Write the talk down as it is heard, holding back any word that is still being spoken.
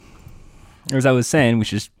as I was saying, we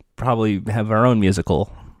should probably have our own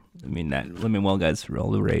musical. I mean, that Lin-Manuel guy's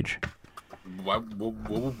all the rage. What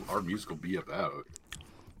will our musical be about?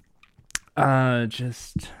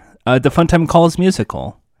 Just the Fun Time Calls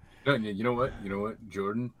musical. No, you know what,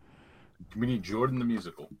 Jordan. We need Jordan the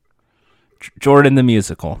musical. Jordan the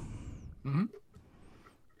musical. Mm-hmm.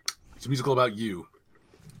 It's a musical about you.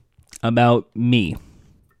 About me.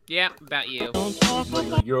 Yeah, about you.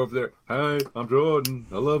 You're over there. Hi, I'm Jordan.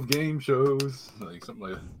 I love game shows. Like something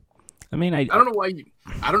like that. I mean, I don't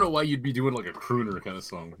know why you'd be doing like a crooner kind of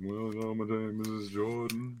song. Well, my name is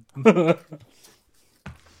Jordan.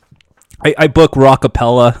 I book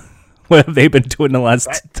rockapella. What have they been doing the last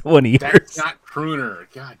 20 years? That's not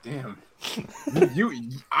crooner. God damn.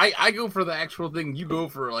 I go for the actual thing. You go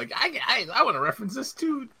for like I want to reference this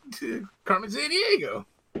to Carmen Sandiego.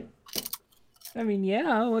 I mean,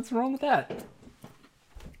 yeah. What's wrong with that?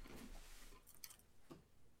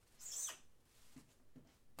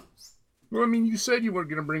 Well, I mean, you said you weren't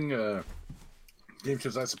gonna bring game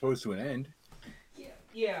shows, I suppose, to an end.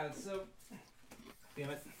 Yeah. So,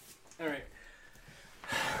 damn it. All right.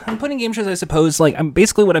 I'm putting game shows, I suppose. Like, I'm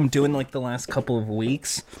basically what I'm doing like the last couple of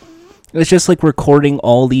weeks. It's just like recording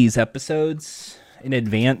all these episodes in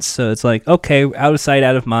advance. So it's like, okay, out of sight,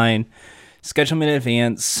 out of mind. Schedule them in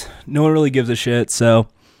advance. No one really gives a shit. So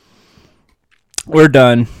we're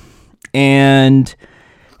done. And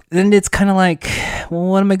then it's kind of like, well,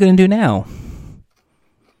 what am I going to do now?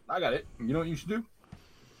 I got it. You know what you should do?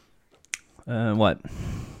 What?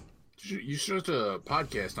 You should start a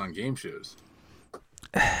podcast on game shows.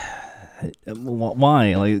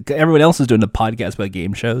 Why? Like, everyone else is doing a podcast about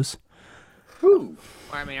game shows. Who?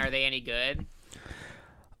 I mean, are they any good?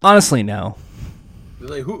 Honestly, no.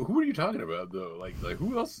 Like, who are you talking about, though? Like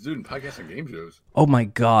who else is doing podcasts on game shows? Oh my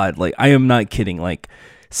god! Like, I am not kidding. Like,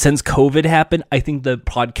 since COVID happened, I think the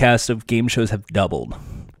podcasts of game shows have doubled.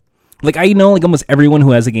 Like, I know like almost everyone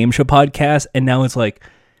who has a game show podcast, and now it's like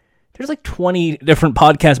there's like 20 different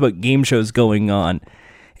podcasts about game shows going on,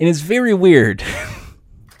 and it's very weird.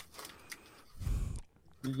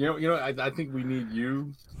 You know. I think we need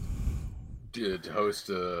you to host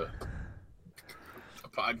a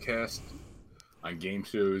podcast on game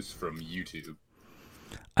shows from YouTube.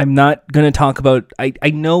 I'm not gonna talk about. I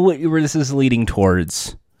know where this is leading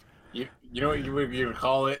towards. You know what you're gonna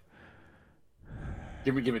call it?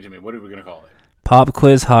 Give it to me. What are we gonna call it? Pop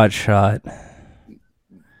quiz hot shot.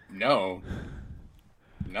 No,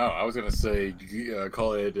 I was gonna say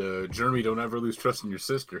call it Jeremy. Don't ever lose trust in your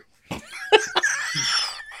sister.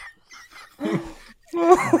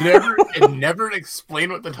 never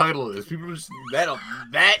explain what the title is. People just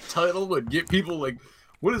that title would get people like,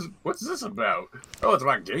 what's this about? Oh, it's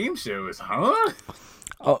about game shows, huh?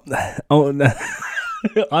 Oh,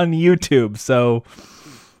 on YouTube. So,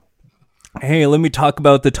 hey, let me talk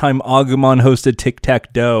about the time Agumon hosted Tic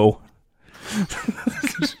Tac Doe.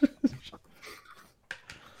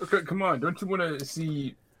 Okay, come on! Don't you want to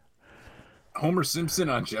see Homer Simpson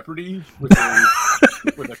on Jeopardy with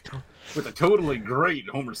a totally great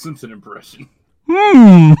Homer Simpson impression?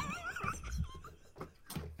 I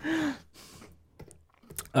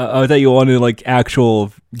thought you wanted like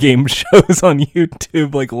actual game shows on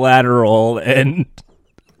YouTube, like Lateral and.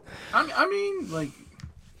 I mean, like,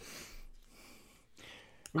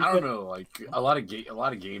 I don't know, like a lot of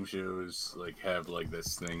game shows like have like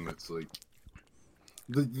this thing that's like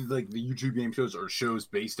the YouTube game shows are shows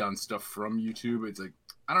based on stuff from YouTube. It's like,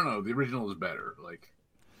 I don't know, the original is better. Like,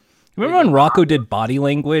 remember when Rocco did Body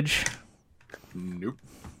Language? Nope.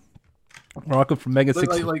 Rocco from Mega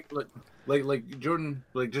 6. Like Jordan,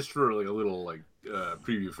 like just for like a little like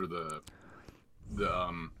preview for the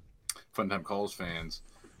Fun Time Calls fans.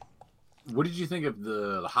 What did you think of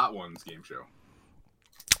the Hot Ones game show?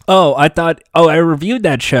 I reviewed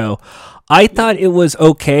that show. I thought it was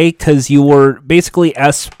okay because you were basically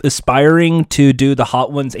aspiring to do the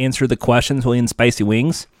Hot Ones answer the questions while in Spicy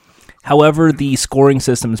Wings. However, the scoring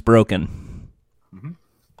system is broken. Mm-hmm.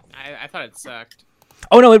 I thought it sucked.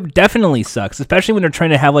 Oh no, it definitely sucks, especially when they're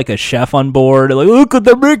trying to have like a chef on board. They're like, look at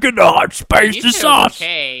them making the hot spicy sauce.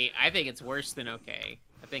 Okay, I think it's worse than okay.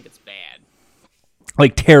 I think it's bad.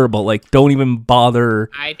 Like terrible. Like don't even bother.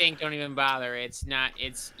 I think don't even bother. It's not.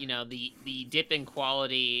 It's the dip in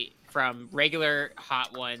quality from regular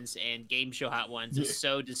Hot Ones and game show Hot Ones is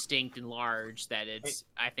so distinct and large that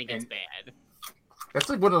I think it's bad. That's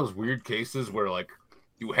like one of those weird cases where like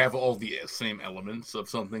you have all the same elements of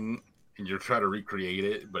something and you're trying to recreate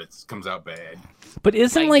it, but it comes out bad. But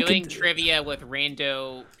isn't like doing trivia with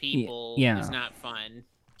rando people is not fun.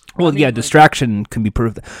 Well, distraction can be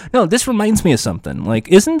proved. No, this reminds me of something. Like,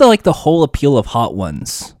 isn't the whole appeal of Hot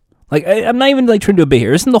Ones Like, I'm not even like trying to do a bit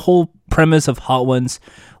here. Isn't the whole premise of Hot Ones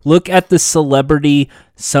look at the celebrity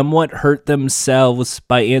somewhat hurt themselves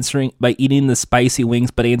by eating the spicy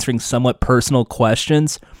wings, but answering somewhat personal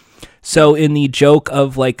questions? So in the joke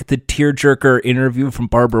of like the tearjerker interview from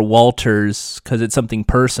Barbara Walters, because it's something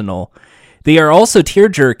personal, they are also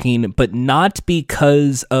tearjerking, but not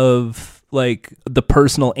because of like the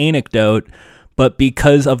personal anecdote, but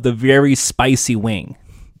because of the very spicy wing.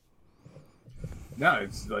 No,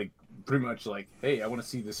 it's like pretty much like, hey, I want to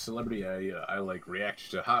see this celebrity I like react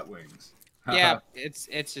to hot wings. Yeah,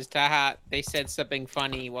 it's just haha. They said something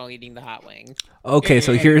funny while eating the hot wing. Okay,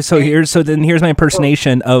 so here's my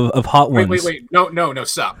impersonation of Hot Ones. Wait. No,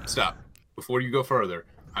 stop. Before you go further,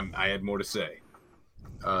 I had more to say.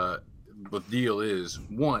 The deal is,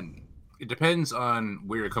 one, it depends on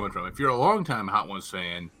where you're coming from. If you're a longtime Hot Ones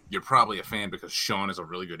fan, you're probably a fan because Sean is a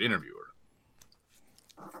really good interviewer.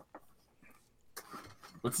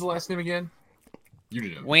 What's the last name again?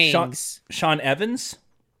 You know. Wings. Sean Evans?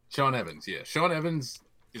 Sean Evans, yeah. Sean Evans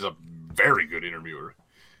is a very good interviewer.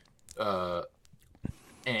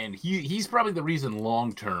 And he's probably the reason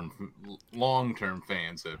long-term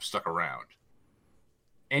fans have stuck around.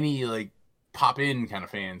 Any, like, pop-in kind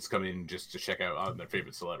of fans come in just to check out their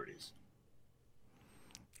favorite celebrities.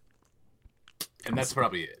 And that's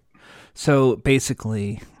probably it. So,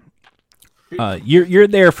 basically, you're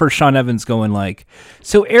there for Sean Evans going like,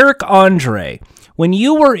 so Eric Andre, when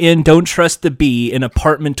you were in Don't Trust the Bee in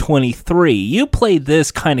Apartment 23, you played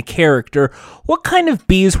this kind of character. What kind of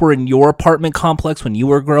bees were in your apartment complex when you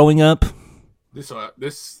were growing up? This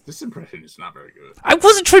impression is not very good. I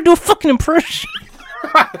wasn't trying to do a fucking impression.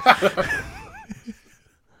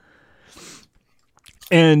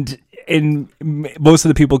 And most of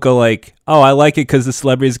the people go like, oh, I like it because the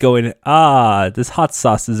celebrity is going, this hot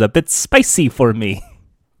sauce is a bit spicy for me.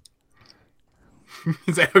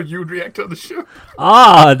 Is that how you would react on the show?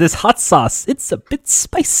 This hot sauce, it's a bit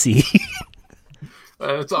spicy.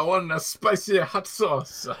 It's all one, a spicy hot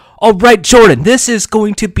sauce. All right, Jordan, this is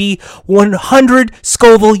going to be 100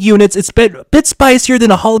 Scoville units. It's a bit spicier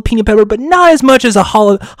than a jalapeno pepper, but not as much as a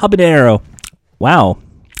habanero. Wow.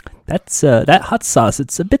 That's that hot sauce.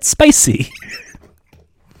 It's a bit spicy.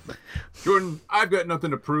 Jordan, I've got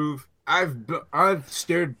nothing to prove. I've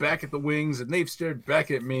stared back at the wings, and they've stared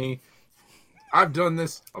back at me. I've done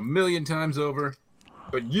this 1,000,000 times over,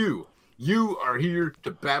 but you are here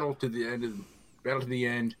to battle to the end.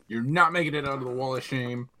 You're not making it onto the wall of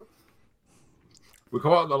shame. We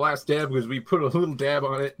call it the last dab because we put a little dab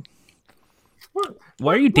on it.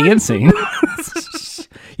 Why are you dancing?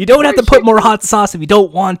 You don't have to put more hot sauce if you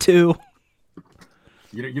don't want to.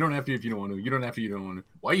 You don't have to if you don't want to. You don't have to. You don't want to.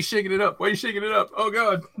 Why are you shaking it up? Oh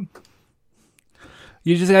God!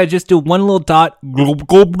 You just gotta do one little dot. Glub,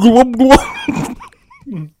 glub, glub, glub.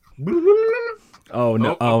 Oh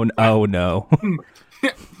no! Oh no! No!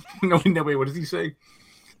 Wait! What does he say?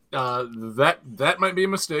 That might be a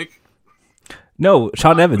mistake. No,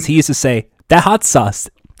 Sean Evans. He used to say that hot sauce.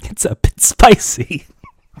 It's a bit spicy.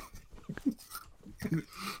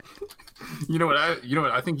 You know what I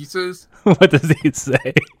think he says? What does he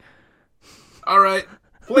say? All right,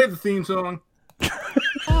 play the theme song.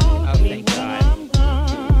 Oh, thank God.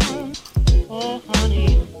 Oh,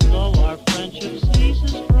 honey, though our friendship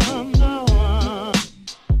ceases from now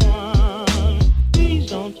on, please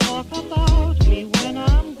don't talk about me when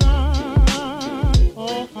I'm gone.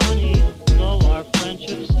 Oh, honey, though our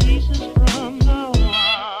friendship ceases from now on.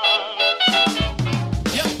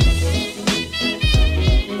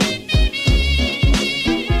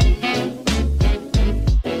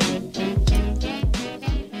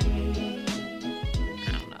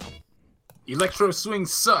 Electro swing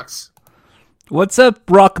sucks. What's up,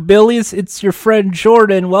 Rockabillys? It's your friend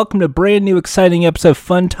Jordan. Welcome to a brand new exciting episode of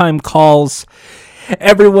Fun Time Calls,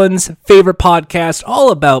 everyone's favorite podcast,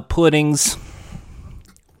 all about puddings.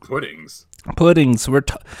 Puddings. We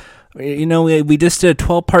just did a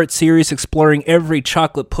 12-part series exploring every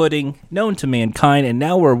chocolate pudding known to mankind, and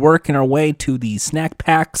now we're working our way to the snack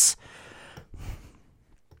packs.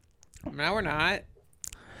 No, we're not.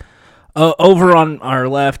 Over on our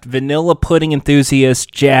left, vanilla pudding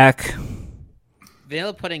enthusiast Jack.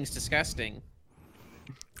 Vanilla pudding's disgusting.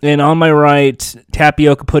 And on my right,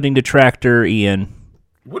 tapioca pudding detractor Ian.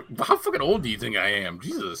 What? How fucking old do you think I am?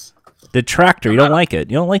 Jesus. Detractor, you don't like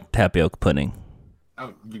it. You don't like tapioca pudding.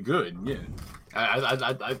 Oh, you're good. Yeah.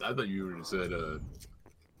 I thought you were said.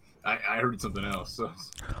 I heard something else. So.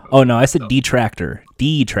 Oh no, I said detractor.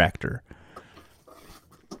 Detractor.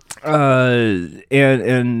 And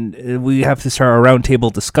we have to start our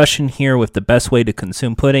roundtable discussion here with the best way to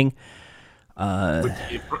consume pudding.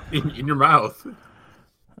 In your mouth.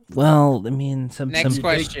 Well, I mean, Next some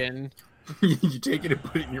question. You take it and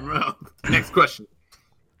put it in your mouth. Next question.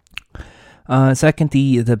 second,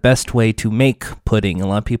 the best way to make pudding. A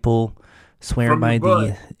lot of people swear From by your the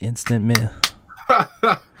butt. instant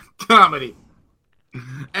Comedy.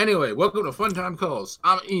 Anyway, welcome to Fun Time Calls.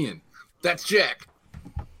 I'm Ian. That's Jack.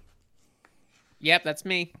 Yep, that's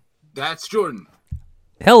me. That's Jordan.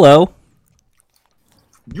 Hello.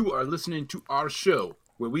 You are listening to our show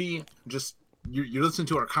where we just you listen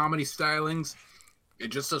to our comedy stylings.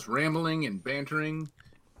 It's just us rambling and bantering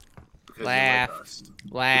because Laugh. you like us.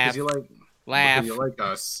 Laugh. Because you like Laugh. Because you like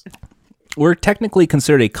us. We're technically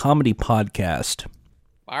considered a comedy podcast.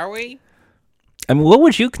 Are we? I mean, what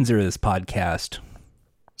would you consider this podcast?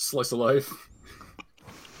 Slice of life.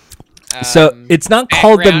 So it's not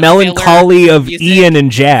called the background melancholy filler of music, Ian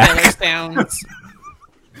and Filler Jack. sounds.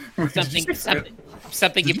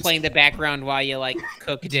 Something you play in the background while you like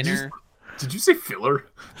cook dinner. Did you say filler?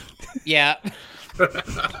 Yeah.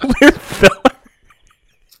 We're filler.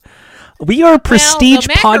 We are prestige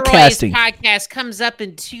well, the podcasting. podcast comes up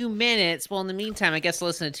in 2 minutes. Well, in the meantime, I guess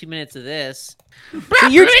listen to 2 minutes of this.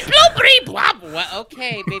 you're- Well,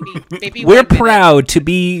 okay, maybe. We're 1 minute. proud to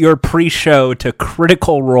be your pre-show to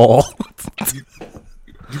Critical Role.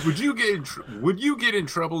 Would you get in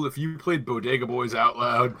trouble if you played Bodega Boys out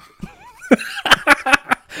loud?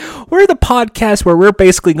 We're the podcast where we're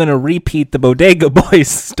basically going to repeat the Bodega Boys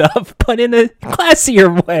stuff, but in a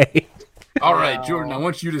classier way. All right, Jordan, I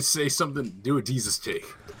want you to say something. Do a Jesus take.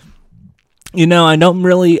 I don't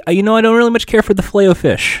really much care for the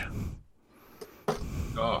Filet-O-Fish.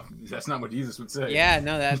 Oh, that's not what Jesus would say. Yeah,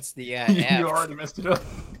 no, that's the you F. already messed it up.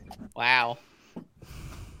 Wow.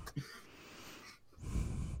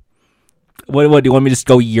 What do you want me to just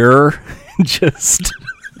go just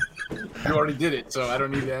You already did it, so I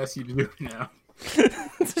don't need to ask you to do it now.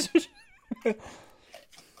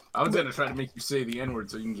 I was gonna try to make you say the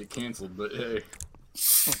N-word so you can get canceled, but hey,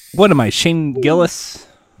 What am I, Shane Gillis?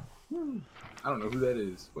 I don't know who that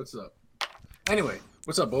is. What's up? Anyway,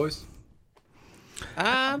 what's up, boys?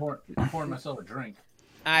 I'm pouring myself a drink.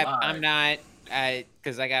 I'm not,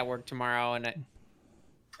 because I got work tomorrow, and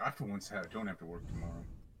I for once don't have to work tomorrow.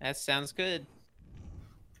 that sounds good.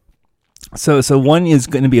 So one is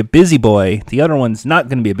going to be a busy boy. The other one's not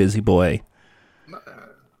going to be a busy boy.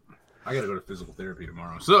 I gotta go to physical therapy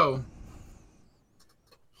tomorrow, so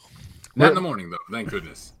not in the morning though. Thank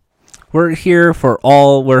goodness. We're here for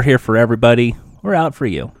everybody. We're out for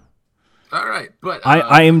you. All right, but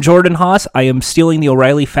I am Jordan Haas. I am stealing the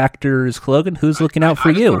O'Reilly Factors slogan. Who's looking out for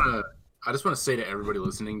you? I just want to say to everybody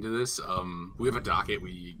listening to this, we have a docket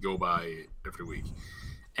we go by every week,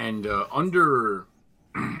 and under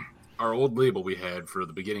our old label we had for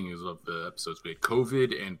the beginning of the episodes, we had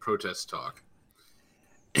COVID and protest talk.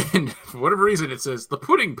 And for whatever reason, it says the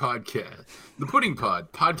Pudding Podcast, the Pudding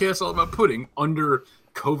Pod podcast, all about pudding under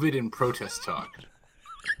COVID and protest talk.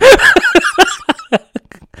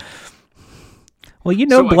 Well,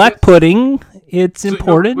 So I black guess- pudding. It's So, no,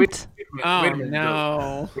 important. wait a minute,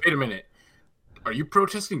 No. Wait a minute. Are you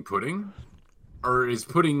protesting pudding, or is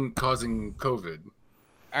pudding causing COVID?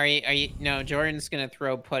 Are you? No, Jordan's gonna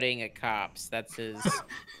throw pudding at cops. That's his.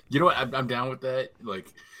 You know what? I'm down with that. Like,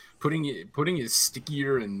 pudding is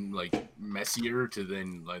stickier and like messier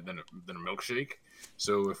than a milkshake.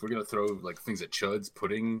 So if we're gonna throw like things at chuds,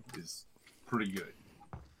 pudding is pretty good.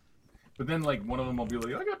 But then like one of them will be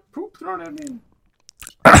like, I got poop thrown at me.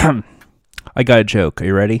 I got a joke. Are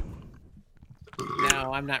you ready?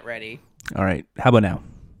 No, I'm not ready. All right. How about now?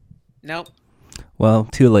 Nope. Well,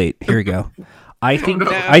 too late. Here we go. I think no.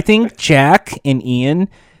 I think Jack and Ian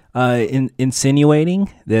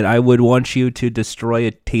insinuating that I would want you to destroy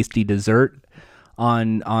a tasty dessert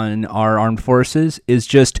on our armed forces is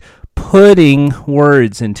just putting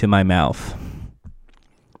words into my mouth.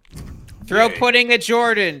 Throw Yay. pudding at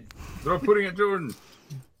Jordan. Throw pudding at Jordan.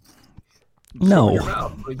 No. Your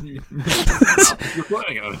mouth. Like, you're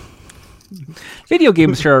playing on it. Video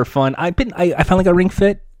games sure are fun. I finally got Ring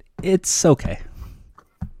Fit. It's okay.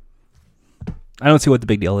 I don't see what the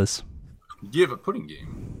big deal is. You have a pudding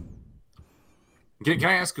game. Can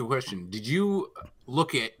I ask a question? Did you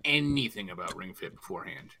look at anything about Ring Fit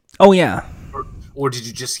beforehand? Oh yeah. Or did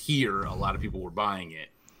you just hear a lot of people were buying it?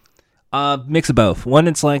 Mix of both. One,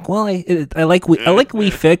 it's like, well, I like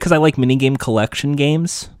Wii Fit because I like minigame collection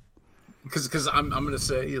games. Because I'm gonna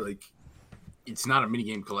say like it's not a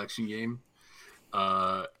minigame collection game.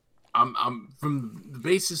 I'm from the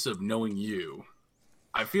basis of knowing you,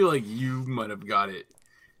 I feel like you might have got it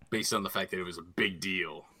based on the fact that it was a big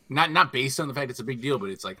deal. Not based on the fact it's a big deal, but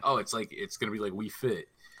it's like, oh, it's gonna be like Wii Fit.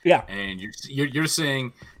 Yeah. And you're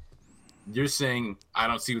saying you're saying I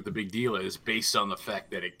don't see what the big deal is based on the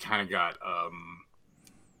fact that it kind of got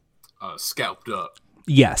scalped up.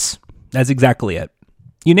 Yes, that's exactly it.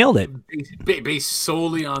 You nailed it. Based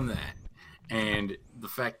solely on that, and the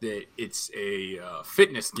fact that it's a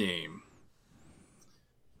fitness game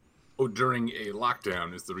during a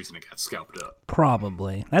lockdown is the reason it got scalped up.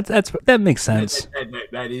 Probably. That makes sense.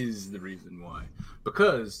 That is the reason why.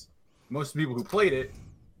 Because most people who played it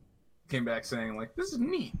came back saying like, "This is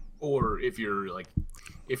neat." Or if you're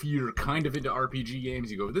kind of into RPG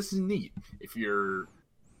games, you go, "This is neat." If you're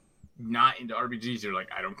not into RPGs, you're like,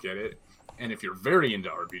 "I don't get it." And if you're very into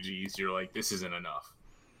RPGs, you're like, "This isn't enough."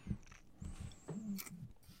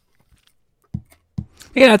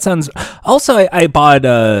 Yeah, that sounds. Also, I bought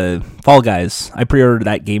Fall Guys. I pre-ordered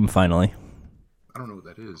that game finally. I don't know what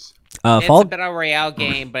that is. It's a battle royale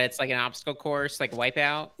game, but it's like an obstacle course, like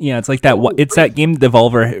Wipeout. Yeah, it's like that. It's that game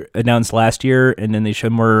Devolver announced last year, and then they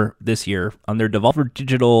showed more this year on their Devolver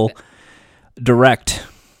Digital Direct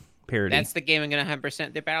parody. That's the game I'm gonna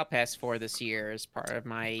 100% the battle pass for this year as part of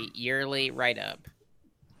my yearly write-up.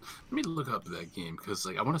 Let me look up that game because,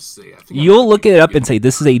 like, I want to say, I think You'll look it up and say,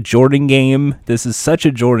 "This is a Jordan game. This is such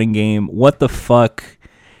a Jordan game. What the fuck?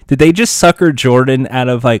 Did they just sucker Jordan out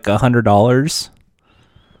of like $100?"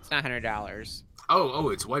 It's not $100. Oh,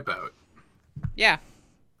 it's Wipeout. Yeah,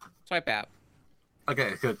 it's Wipeout.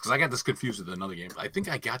 Okay, because I got this confused with another game. I think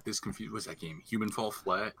I got this confused. What's that game? Human Fall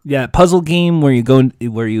Flat? Yeah, puzzle game where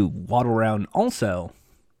you waddle around. Also,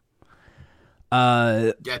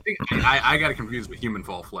 yeah, I think I got it confused with Human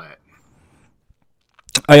Fall Flat.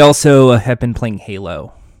 I also have been playing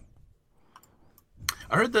Halo.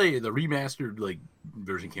 I heard the remastered like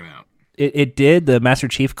version came out. It did, the Master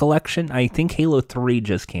Chief Collection. I think Halo 3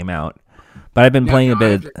 just came out, but I've been playing a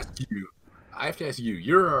bit. I have to ask you.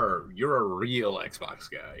 You're a real Xbox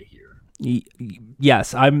guy here.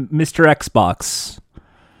 Yes, I'm Mr. Xbox.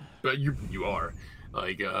 But you are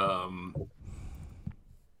like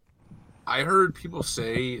I heard people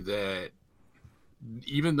say that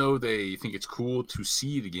even though they think it's cool to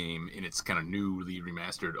see the game in its kind of newly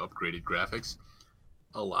remastered, upgraded graphics,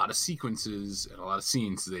 a lot of sequences and a lot of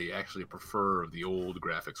scenes they actually prefer the old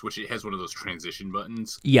graphics, which it has one of those transition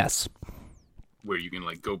buttons. Yes. Where you can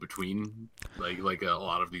like go between like a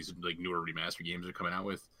lot of these like newer remastered games are coming out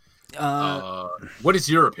with. What is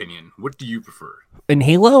your opinion? What do you prefer? In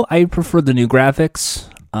Halo, I prefer the new graphics.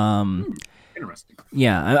 Interesting.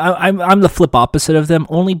 Yeah, I'm the flip opposite of them,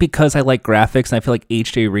 only because I like graphics and I feel like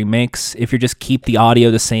HD remakes, if you just keep the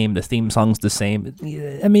audio the same, the theme song's the same,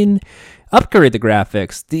 I mean, upgrade the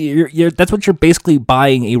graphics. That's what you're basically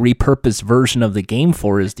buying a repurposed version of the game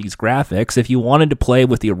for, is these graphics. If you wanted to play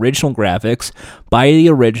with the original graphics, buy the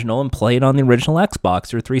original and play it on the original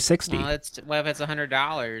Xbox or 360. Well, what if it's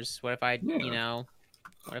 $100? What if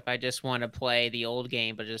what if I just want to play the old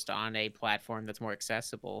game, but just on a platform that's more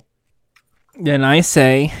accessible? Then I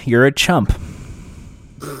say you're a chump.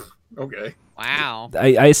 Okay. Wow.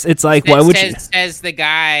 It's like, why would you? Says the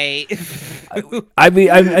guy. I mean,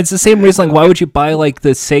 it's the same reason. Like, why would you buy like the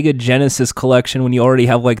Sega Genesis collection when you already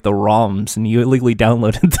have like the ROMs and you illegally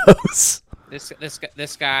downloaded those?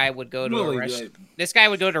 This guy would go to a restaurant. This guy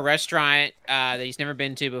would go to a restaurant that he's never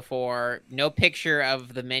been to before. No picture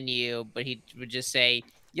of the menu, but he would just say,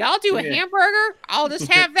 "Y'all do a hamburger? I'll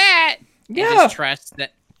just have that." Yeah. And just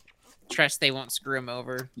trust they won't screw him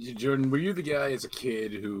over. Jordan, were you the guy as a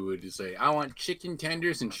kid who would just say, "I want chicken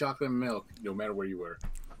tenders and chocolate milk," no matter where you were?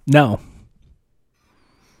 No.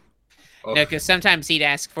 Oh. No, because sometimes he'd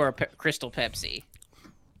ask for a Crystal Pepsi.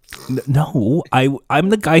 No, I'm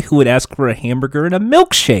the guy who would ask for a hamburger and a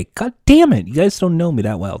milkshake. God damn it. You guys don't know me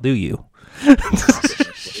that well, do you?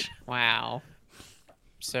 Wow.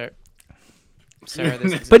 Sir,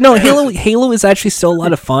 But no, Halo is actually still a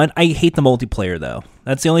lot of fun. I hate the multiplayer, though.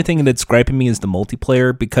 That's the only thing that's griping me, is the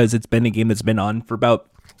multiplayer, because it's been a game that's been on for about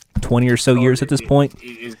 20 or so years at this point.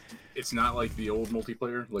 It's not like the old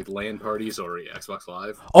multiplayer, like LAN parties or Xbox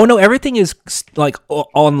Live. Oh, no, everything is like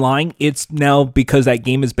online. It's now, because that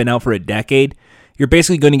game has been out for a decade, you're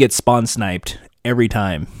basically going to get spawn sniped every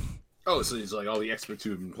time. Oh, so it's like all the experts who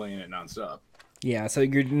have been playing it nonstop. Yeah, so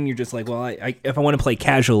you're just like, well, if I want to play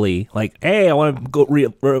casually, like, hey, I want to go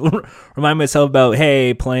remind myself about,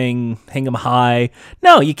 hey, playing Hang 'em High.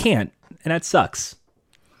 No, you can't, and that sucks.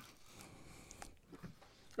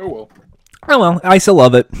 Oh, well. Oh, well, I still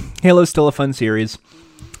love it. Halo's still a fun series.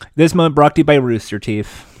 This moment brought to you by Rooster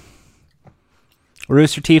Teeth.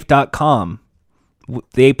 RoosterTeeth.com.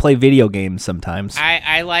 They play video games sometimes.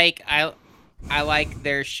 I like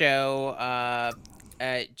their show.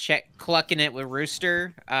 Clucking It with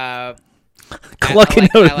Rooster. Clucking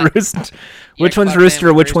I out like- roost. Yeah, Which one's Clucking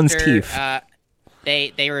rooster? Which one's Rooster,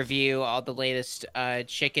 teeth? They review all the latest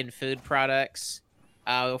chicken food products.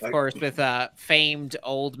 Of course, with famed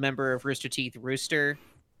old member of Rooster Teeth, Rooster.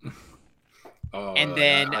 Oh, And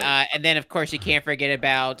then of course you can't forget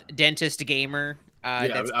about Dentist Gamer.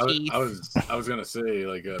 That's Keith. I was gonna say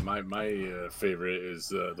like my favorite is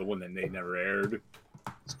the one that they never aired.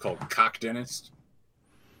 It's called Cock Dentist.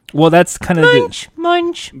 Well, that's kind of Munch,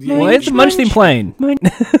 munch, Yeah. Well, it's the munch theme playing.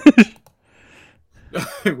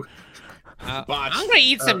 Botched. I'm gonna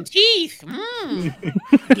eat some teeth. Mm.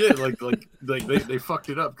 Yeah, they fucked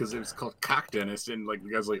it up because it was called Cock Dentist, and like the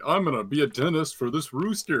guy's like, I'm gonna be a dentist for this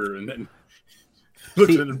rooster, and then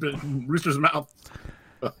looks at the rooster's mouth.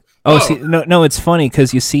 Oh, see, no, it's funny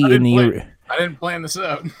because you see in the. I didn't plan this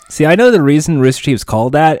out. See, I know the reason Rooster Teeth's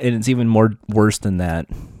called that, and it's even more worse than that.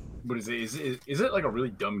 But is it like a really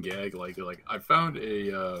dumb gag? Like I found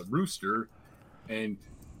a rooster and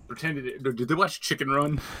pretended. Did they watch Chicken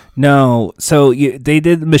Run? No, so they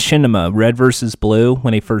did Machinima, Red versus Blue,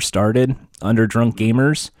 when they first started under Drunk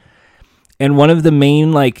Gamers. And one of the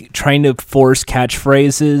main, like, trying to force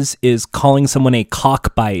catchphrases is calling someone a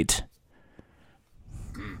cockbite.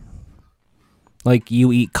 Like,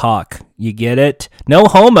 you eat cock. You get it? No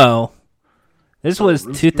homo. This was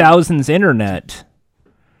Rooster. 2000s internet.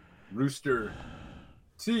 Rooster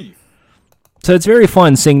Teeth. So it's very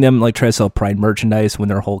fun seeing them, like, try to sell Pride merchandise when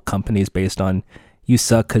their whole company is based on you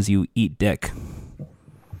suck because you eat dick.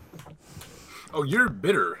 Oh, you're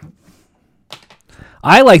bitter.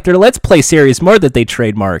 I like their Let's Play series more that they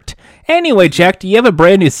trademarked. Anyway, Jack, do you have a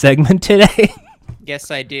brand new segment today?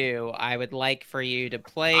 Yes, I do. I would like for you to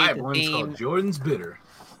play I have the one theme. called Jordan's Bitter.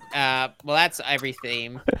 Well, that's every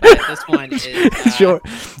theme. But this one is. Sure.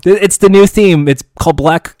 It's the new theme. It's called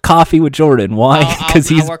Black Coffee with Jordan. Why? Because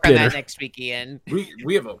he's I'll work bitter. on that next week, Ian.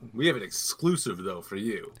 We have an exclusive though for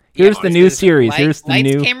you. Here's Yeah, the this new is series. Here's the Lights,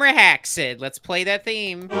 new. Camera, Hack, Sid. Let's play that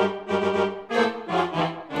theme.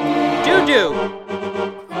 Doo-doo.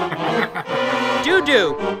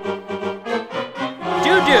 Doo-doo.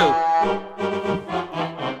 Doo-doo.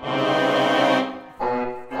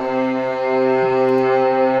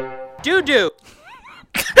 Doo-doo.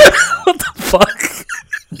 What the fuck?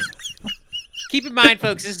 Keep in mind,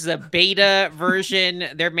 folks, this is a beta version.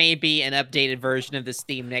 There may be an updated version of this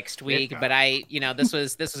theme next week, but this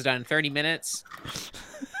was done in 30 minutes.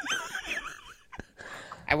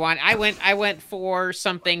 I went for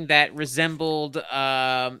something that resembled the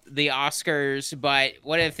Oscars, but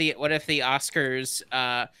what if the Oscars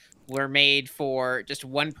were made for just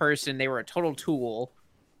one person? They were a total tool,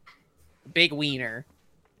 big wiener,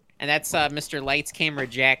 and that's Mr. Lights Camera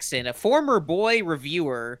Jackson, a former boy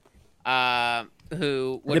reviewer.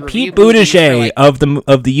 Who would The review Pete movies for, Buttigieg like,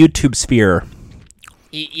 of the YouTube sphere.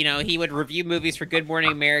 he would review movies for Good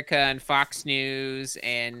Morning America and Fox News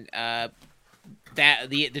and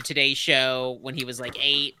the Today Show when he was like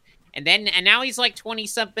 8, and now he's like 20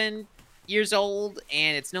 something years old,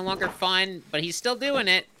 and it's no longer fun, but he's still doing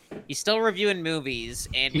it. He's still reviewing movies,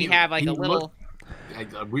 and we have like a little.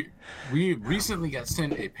 We recently got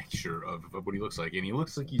sent a picture of what he looks like, and he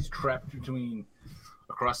looks like he's trapped between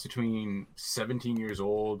 17 years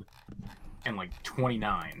old and like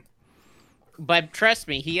 29. But trust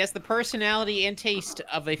me, he has the personality and taste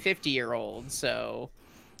of a 50-year-old. So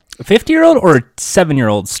A 50-year-old or a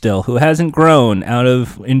 7-year-old still who hasn't grown out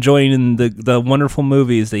of enjoying the wonderful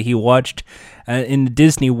movies that he watched in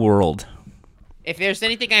Disney World. if there's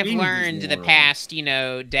anything I've In learned Disney the World. past,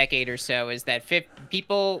 decade or so, is that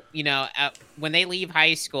people, when they leave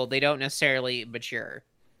high school, they don't necessarily mature.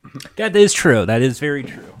 That is true. That is very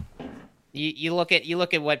true. You look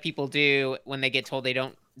at what people do when they get told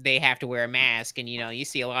they have to wear a mask, and you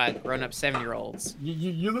see a lot of grown-up 7-year-olds.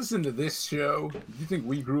 You listen to this show. You think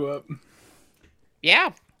we grew up?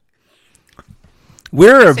 Yeah.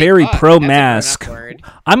 We're a Say very fuck, pro that's a mask. grown-up word.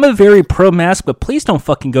 I'm a very pro mask, but please don't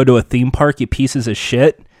fucking go to a theme park, you pieces of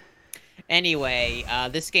shit. Anyway,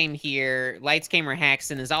 this game here, Lights Camera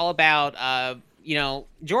Haxton, is all about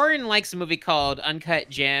Jordan likes a movie called Uncut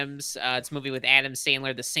Gems. It's a movie with Adam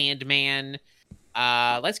Sandler, the Sandman.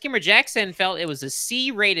 Lights Camera Jackson felt it was a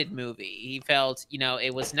C-rated movie. He felt,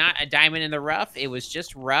 it was not a diamond in the rough. It was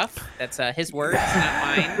just rough. That's his words,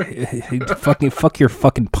 not mine. Fuck your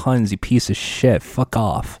fucking puns, you piece of shit. Fuck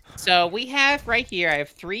off. So we have right here, I have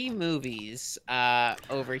 3 movies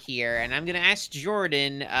over here, and I'm going to ask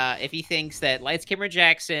Jordan if he thinks that Lights Camera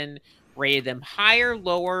Jackson rated them higher,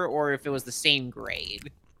 lower, or if it was the same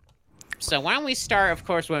grade. So why don't we start, of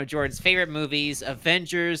course, one of Jordan's favorite movies,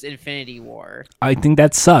 Avengers: Infinity War. I think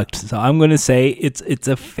that sucked. So I'm gonna say it's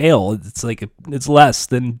a fail. It's like it's less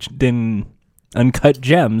than Uncut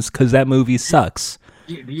Gems because that movie sucks.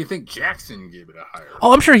 Do you think Jackson gave it a higher?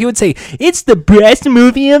 Oh, I'm sure he would say it's the best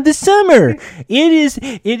movie of the summer. It's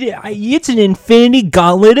an Infinity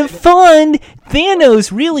Gauntlet of fun.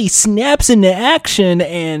 Thanos really snaps into action,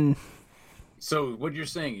 and So what you're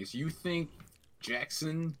saying is you think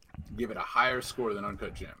Jackson give it a higher score than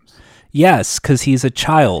Uncut Gems? yes, because he's a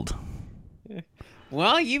child.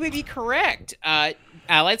 Well, you would be correct.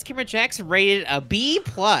 Lights, Camera, Jackson rated a B+.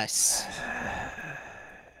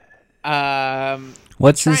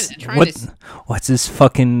 What's his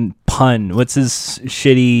fucking pun? What's his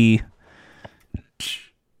shitty?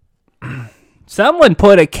 Someone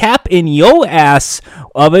put a cap in yo ass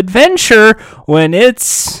of adventure when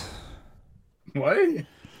it's What?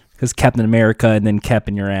 because Captain America and then cap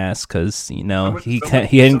in your ass because he Someone-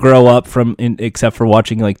 didn't grow up except for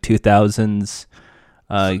watching like 2000s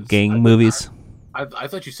gang movies. I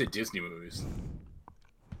thought you said Disney movies.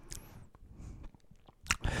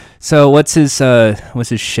 So what's his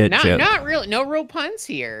shit joke? No real puns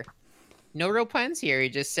here. No real puns here. He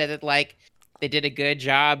just said it like they did a good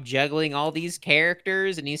job juggling all these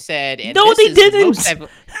characters, and he said, and No, this they is the didn't.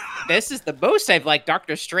 this is the most I've liked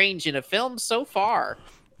Doctor Strange in a film so far.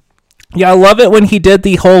 Yeah, I love it when he did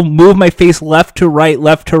the whole move my face left to right,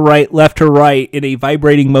 left to right, left to right in a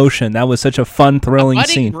vibrating motion. That was such a fun, thrilling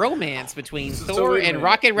Budding scene. romance between So Thor wait a and minute.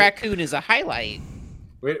 Rocket Raccoon is a highlight.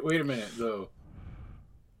 Wait a minute though.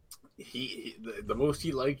 The most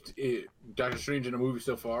he liked Doctor Strange in a movie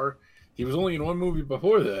so far. He was only in one movie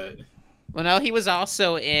before that. Well, no, he was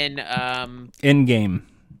also in Endgame.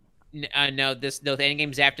 the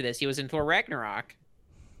Endgame's after this. He was in Thor Ragnarok.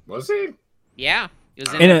 Was he? Yeah, he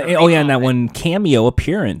was in In that one cameo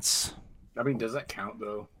appearance. I mean, does that count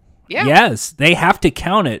though? Yeah. Yes, they have to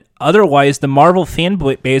count it. Otherwise, the Marvel fan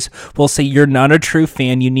base will say you're not a true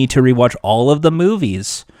fan. You need to rewatch all of the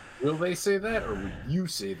movies. Will they say that, or would you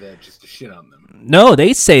say that just to shit on them? No,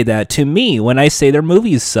 they say that to me when I say their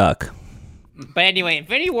movies suck. But anyway,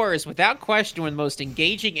 Infinity War is without question one of the most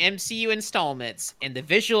engaging MCU installments, and the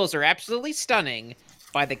visuals are absolutely stunning.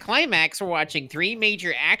 By the climax, we're watching 3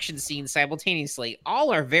 major action scenes simultaneously.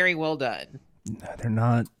 All are very well done. No, they're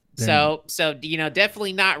not. So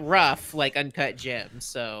definitely not rough like Uncut Gems.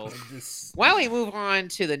 So while we move on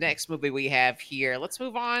to the next movie we have here, let's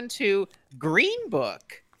move on to Green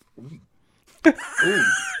Book. Ooh,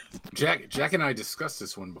 Jack and I discussed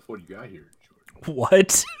this one before you got here, Jordan.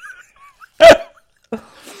 What?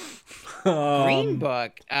 Green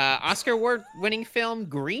Book, Oscar award-winning film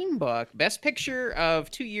Green Book, Best Picture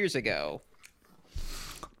of 2 years ago.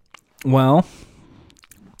 Well,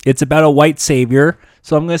 it's about a white savior,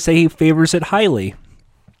 so I'm going to say he favors it highly.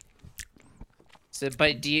 So,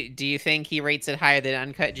 but do you think he rates it higher than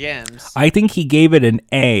Uncut Gems? I think he gave it an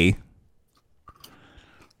A.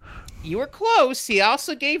 You were close. He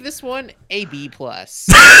also gave this one a B+. Wait,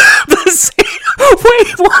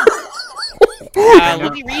 what?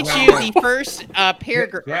 Let me read you the first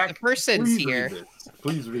paragraph, Jack, the first sentence here.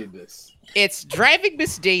 Please read this. It's Driving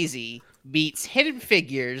Miss Daisy meets Hidden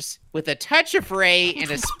Figures with a touch of Ray and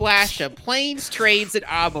a splash of planes, trains, and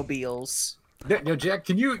automobiles. No, Jack,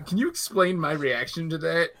 can you explain my reaction to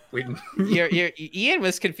that? Wait. Ian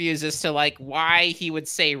was confused as to like why he would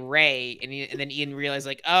say Ray, and then Ian realized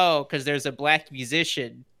like, oh, because there's a black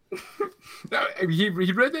musician. No, he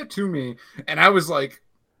read that to me, and I was like,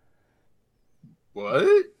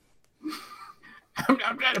 "What?" I'm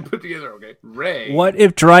trying to put together. Okay, Ray. What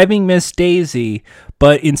if Driving Miss Daisy,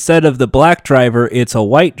 but instead of the black driver, it's a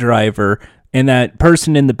white driver, and that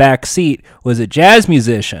person in the back seat was a jazz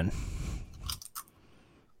musician?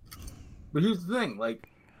 But here's the thing: like,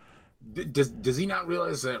 does he not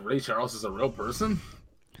realize that Ray Charles is a real person?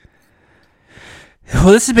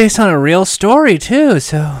 Well, this is based on a real story too,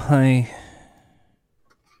 so like.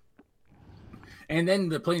 And then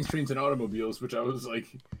the planes, trains, and automobiles, which I was like,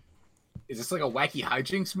 is this like a wacky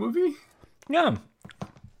hijinks movie? Yeah.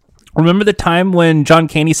 Remember the time when John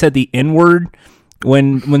Candy said the N-word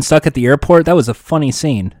when stuck at the airport? That was a funny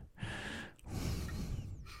scene.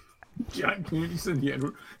 John Candy said the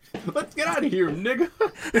N-word. Let's get out of here, nigga.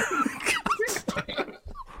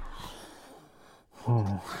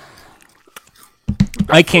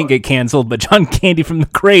 I can't get canceled, but John Candy from the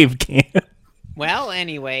Crave can. Well,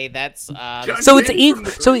 anyway, that's So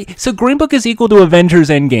it's so Green Book is equal to Avengers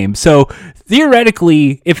Endgame. So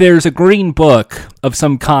theoretically, if there's a Green Book of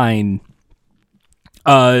some kind,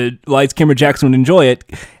 Lights, Camera, Jackson would enjoy it.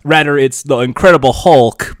 Rather, it's the Incredible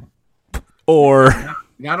Hulk, or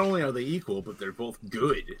Not only are they equal, but they're both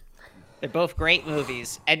good. They're both great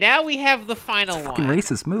movies. And now we have the final Fucking one.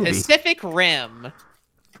 racist movie. Pacific Rim.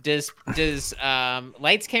 Does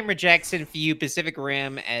Lights Camera Jackson view Pacific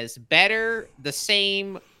Rim as better, the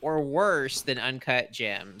same, or worse than Uncut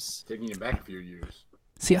Gems? Taking it back a few years.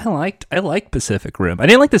 See, I liked Pacific Rim. I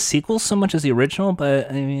didn't like the sequel so much as the original,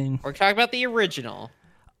 but I mean, We're talking about the original.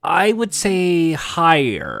 I would say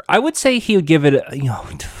higher. I would say he would give it,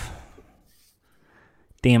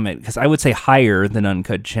 damn it, because I would say higher than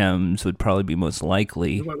Uncut Gems would probably be most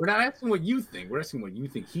likely. We're not asking what you think. We're asking what you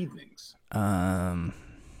think he thinks.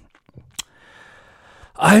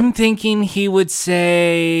 I'm thinking he would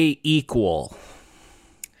say equal.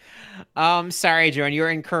 Sorry, Jordan,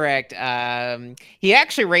 you're incorrect. He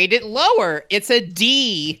actually rated it lower. It's a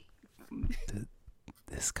D.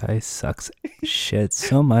 This guy sucks shit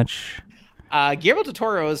so much. Guillermo del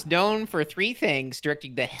Toro is known for three things: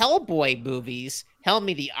 directing the Hellboy movies,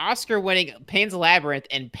 helming the Oscar-winning Pan's Labyrinth,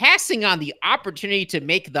 and passing on the opportunity to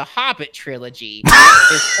make the Hobbit trilogy.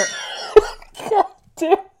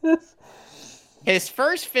 His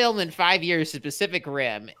first film in 5 years is Pacific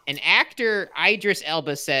Rim. And actor Idris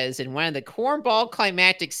Elba says in one of the cornball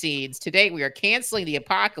climactic scenes, "Today we are canceling the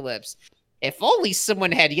apocalypse. If only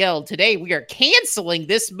someone had yelled, 'Today we are canceling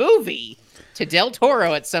this movie,' to Del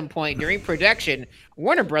Toro at some point during production,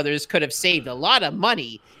 Warner Brothers could have saved a lot of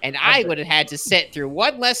money, and I would have had to sit through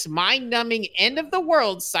one less mind-numbing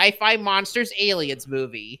end-of-the-world sci-fi monsters aliens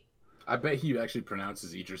movie." I bet he actually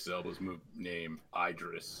pronounces Idris Elba's name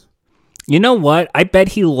Idris. You know what? I bet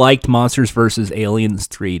he liked Monsters vs. Aliens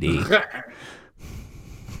 3D.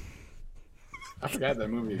 I forgot that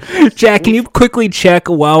movie exists. Jack, can you quickly check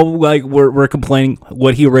while we're complaining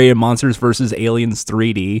what he rated Monsters vs. Aliens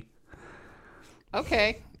 3D?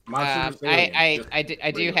 Okay. Monsters vs. Aliens,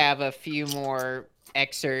 I do have a few more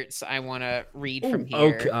excerpts I want to read from here.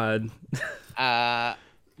 Oh God.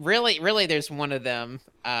 Really, there's one of them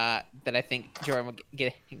that I think Jordan will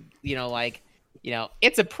get.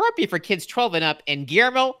 It's appropriate for kids 12 and up. And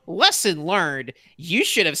Guillermo, lesson learned: you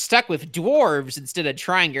should have stuck with dwarves instead of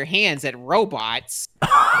trying your hands at robots.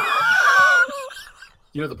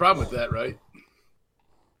 You know the problem with that, right?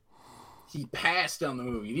 He passed on the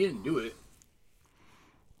movie. He didn't do it.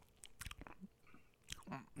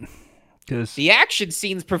 The action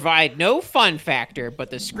scenes provide no fun factor, but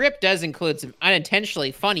the script does include some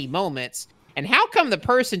unintentionally funny moments. And how come the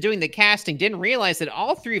person doing the casting didn't realize that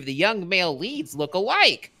all three of the young male leads look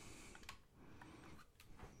alike?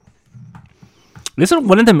 Isn't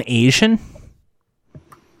one of them Asian?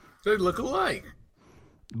 They look alike.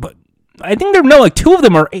 But I think two of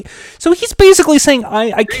them are. So he's basically saying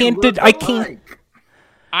I can't.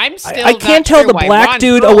 I'm still. I can't tell the black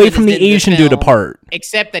dude away from the Asian dude apart.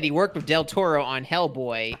 Except that he worked with Del Toro on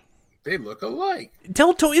Hellboy. They look alike.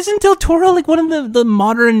 Isn't Del Toro like one of the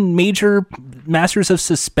modern major masters of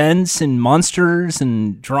suspense and monsters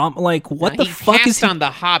and drama? Like, what the fuck is he on the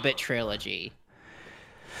Hobbit trilogy?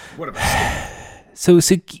 What about so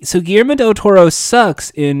Guillermo del Toro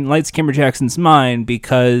sucks in Lights, Camera, Jackson's mind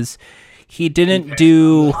because he didn't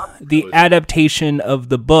do the adaptation of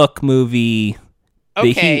the book movie.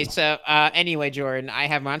 Okay, so anyway, Jordan, I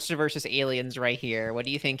have Monster vs. Aliens right here. What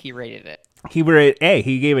do you think he rated it? He rated A.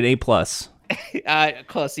 He gave it A+.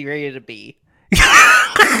 Close. He rated a B.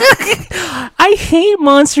 I hate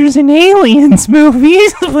Monsters and Aliens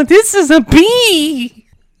movies, but this is a B.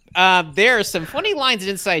 There are some funny lines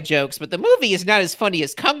and inside jokes, but the movie is not as funny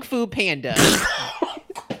as Kung Fu Panda.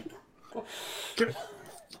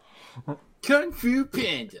 Kung Fu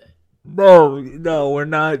Panda? No, we're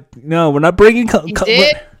not. No, we're not bringing.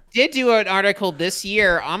 Did do an article this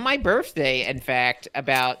year on my birthday, in fact,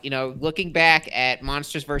 about looking back at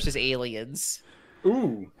Monsters vs. Aliens.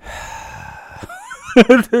 Ooh.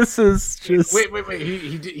 This is just. Wait.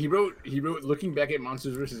 He wrote looking back at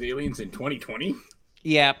Monsters vs. Aliens in 2020.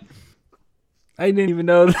 Yep. I didn't even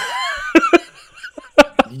know that.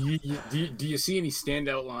 Do you see any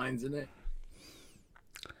standout lines in it?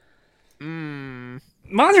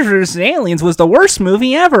 Monsters vs. Aliens was the worst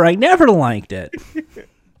movie ever. I never liked it.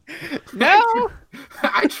 No.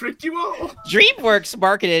 I tricked you all. DreamWorks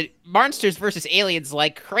marketed Monsters vs. Aliens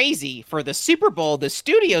like crazy. For the Super Bowl, the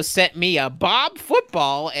studio sent me a Bob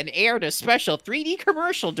football and aired a special 3D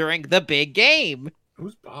commercial during the big game.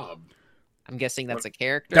 Who's Bob? I'm guessing that's a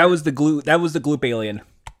character. That was the Gloop alien.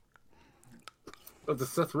 Oh, the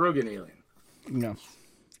Seth Rogen alien. No.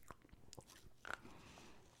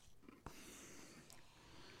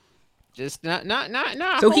 Just not.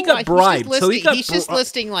 So he got bribed. He's just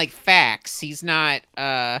listing like facts. He's not.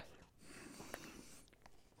 There's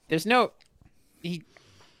no.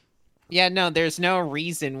 Yeah, no, there's no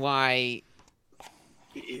reason why.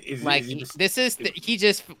 Like he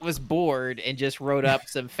just was bored and just wrote up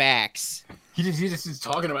some facts. He just is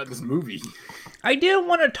talking about this movie. I didn't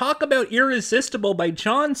want to talk about Irresistible by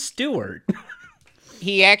Jon Stewart.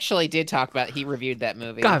 He actually did talk about. He reviewed that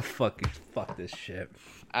movie. God, fuck this shit.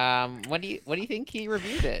 What do you think he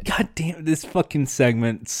reviewed it? God damn, this fucking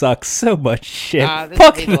segment sucks so much shit. This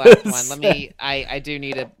Fuck will be the last this. one. Let me. I do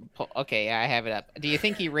need to. Okay, I have it up. Do you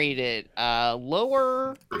think he rated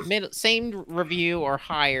lower, mid, same review, or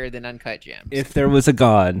higher than Uncut Gems? If there was a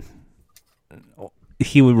god,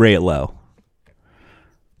 he would rate it low.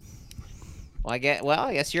 Well,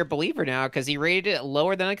 I guess you're a believer now because he rated it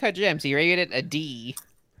lower than Uncut Gems. He rated it a D.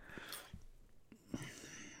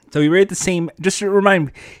 So he rated the same. Just to remind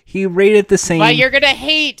me, he rated the same. But you're gonna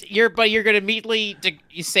hate. But you're gonna immediately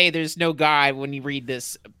you say there's no God when you read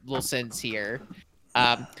this little sentence here.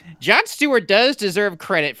 Jon Stewart does deserve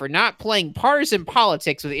credit for not playing partisan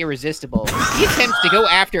politics with Irresistible. He attempts to go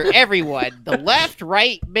after everyone: the left,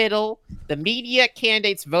 right, middle, the media,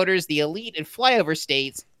 candidates, voters, the elite, and flyover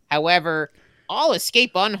states. However, all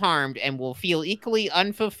escape unharmed and will feel equally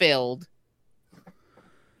unfulfilled.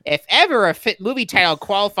 If ever a fit movie title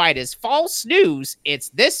qualified as false news, it's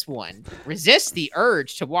this one. Resist the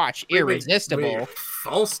urge to watch Irresistible. Wait,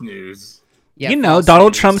 false news? Yeah, you know, false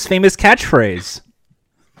Donald news. Trump's famous catchphrase.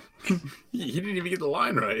 He didn't even get the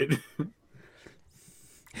line right.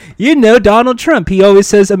 You know Donald Trump. He always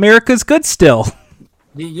says America's good still.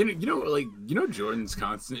 You know Jordan's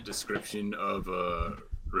constant description of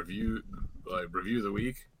review of the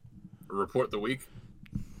week, or report the week.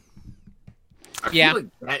 I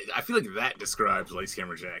feel like that describes Lights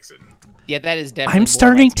Camera Jackson. Yeah, that is definitely. I'm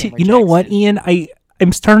starting to. You know what, Ian?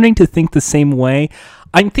 I'm starting to think the same way.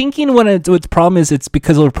 I'm thinking what's the problem is it's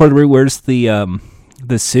because the reporter wears the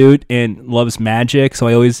suit and loves magic, so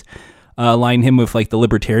I always align him with like the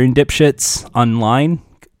libertarian dipshits online.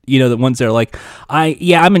 You know, the ones that are like,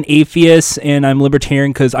 I'm an atheist and I'm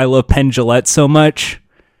libertarian because I love Penn Jillette so much.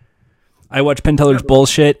 I watch Penn Teller's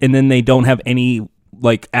bullshit, and then they don't have any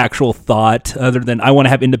like actual thought other than I want to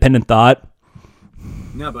have independent thought.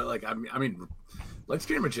 No, but like I mean, Lights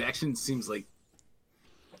Camera Jackson seems like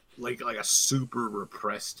a super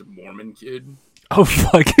repressed Mormon kid. Oh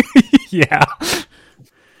fuck, yeah.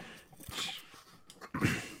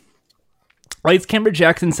 Lights Camera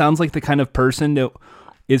Jackson sounds like the kind of person that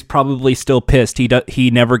is probably still pissed he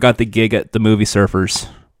never got the gig at the Movie Surfers.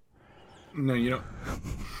 No, you know.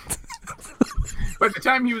 By the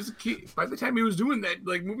time he was doing that,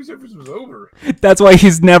 like Movie Surfers was over. That's why he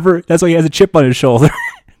has a chip on his shoulder.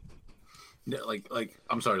 Yeah, like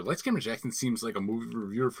I'm sorry, Lights Camera Jackson seems like a movie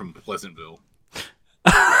reviewer from Pleasantville.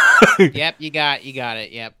 Yep, you got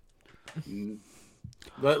it. Yep.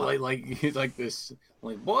 But like this,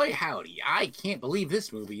 like boy howdy, I can't believe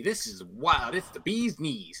this movie. This is wild. It's the bee's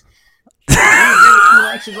knees.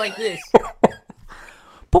 Action like this.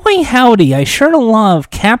 Boy howdy, I sure love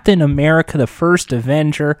Captain America the First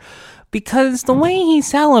Avenger because the way he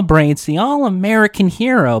celebrates the all-American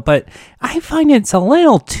hero, but I find it's a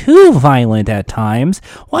little too violent at times.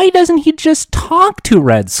 Why doesn't he just talk to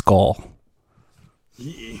Red Skull?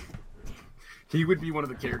 He would be one of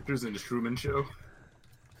the characters in the Truman Show.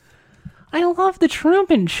 I love the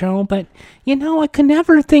Truman Show, but, you know, I could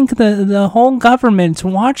never think the whole government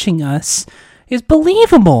watching us is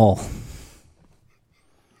believable.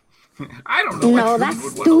 I don't know. No,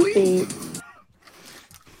 that's stupid.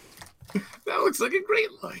 That looks like a great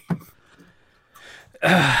life.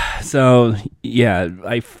 So, yeah,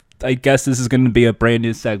 I guess this is going to be a brand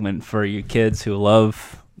new segment for you kids who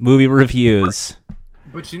love movie reviews.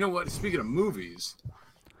 But you know what? Speaking of movies,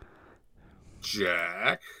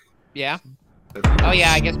 Jack. Yeah. Oh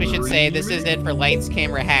yeah, I guess we should say this is it for Lights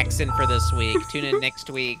Camera Haxon for this week. Tune in next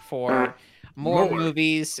week for more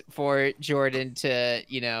movies for Jordan to,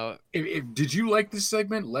 you know. Did you like this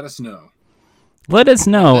segment? Let us know. Let us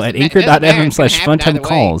know at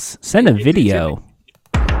anchor.fm/funtimecalls. Send a video.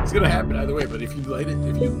 It's gonna happen either way, but if you like it,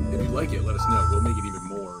 if you like it, let us know. We'll make it even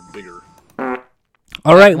more bigger.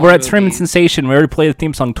 All right, we're at Streaming Sensation. We already played the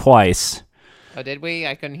theme song twice. Oh, did we?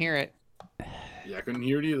 I couldn't hear it. Yeah, I couldn't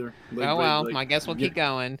hear it either. I guess we'll keep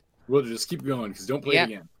going. We'll just keep going because don't play it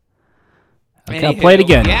again. Okay, I'll play it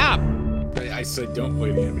again. Yeah. I said don't play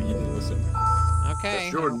it again, but you didn't listen. Okay.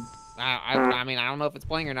 That's Jordan. I mean, I don't know if it's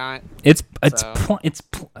playing or not. Look,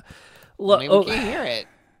 I mean, we can't hear it,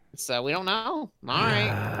 so we don't know. All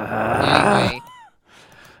right.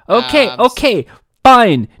 Anyway. Okay,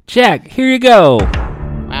 fine. Jack, here you go.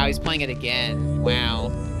 Wow, he's playing it again. Wow.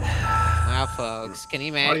 Wow, folks, can you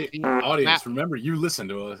imagine? Audience, remember, you listen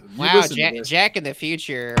to us. Wow, Jack in the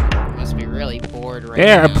future must be really bored right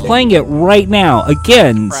They are now. playing it right now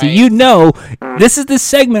again, so you know this is the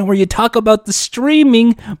segment where you talk about the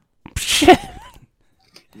streaming shit.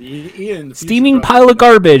 Ian, Steaming pile of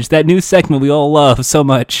garbage, that new segment we all love so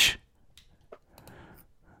much.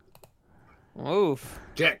 Oof.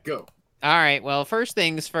 Jack, go. All right. Well, first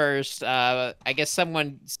things first. I guess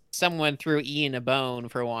someone threw Ian a bone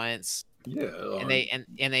for once, Yeah.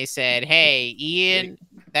 and they said, "Hey, Ian,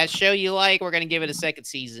 that show you like, we're gonna give it a second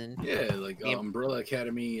season." Yeah, like Yeah. Umbrella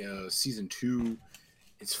Academy season 2.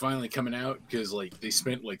 It's finally coming out because like they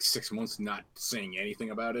spent like 6 months not saying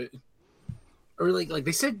anything about it. Or like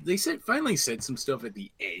they finally said some stuff at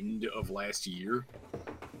the end of last year,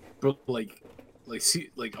 but like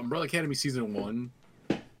Umbrella Academy season 1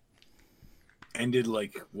 ended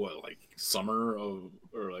like summer of,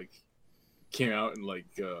 or like came out in like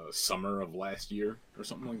summer of last year or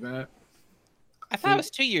something like that. I thought it was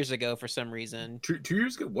 2 years ago for some reason. 2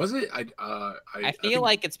 years ago, was it? I feel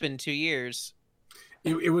like it's been 2 years.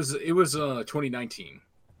 it was 2019.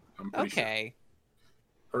 I'm pretty sure. Okay.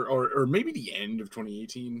 Or maybe the end of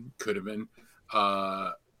 2018 could have been.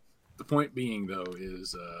 The point being though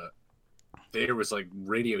is there was like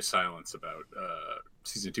radio silence about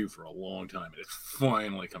season 2 for a long time, and it's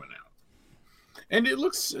finally coming out. And it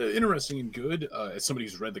looks interesting and good. As somebody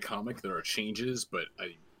who's read the comic, there are changes, but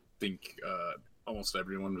I think almost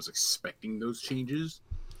everyone was expecting those changes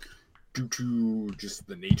due to just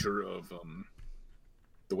the nature of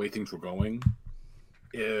the way things were going.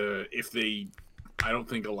 I don't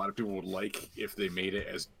think a lot of people would like if they made it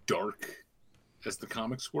as dark as the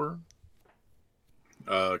comics were,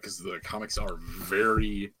 because the comics are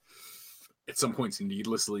very, at some points,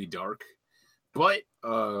 needlessly dark. But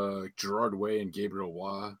Gerard Way and Gabriel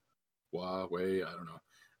Way, I don't know,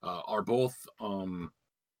 are both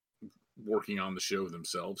working on the show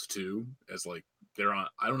themselves too. As like they're on,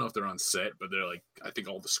 I don't know if they're on set, but they're like, I think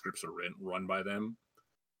all the scripts are run by them,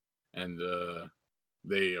 and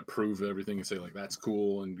they approve everything and say like that's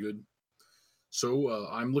cool and good. So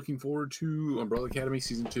I'm looking forward to Umbrella Academy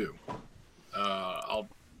season 2. I'll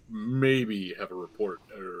maybe have a report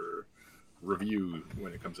or review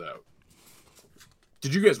when it comes out.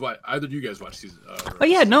 Did you guys watch? Either of you guys watch season? Oh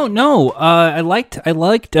yeah, no. I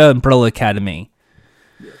liked Umbrella Academy.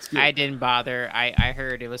 Yeah, it's good. I didn't bother. I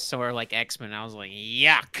heard it was sort of like X-Men. I was like,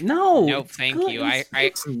 yuck. No, Thank good. you.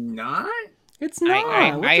 It's not. It's not.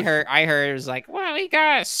 I heard it was like, well, we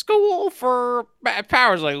got school for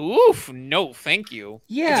powers. Like, oof, no, thank you.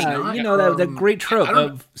 Yeah, not, you know that great trope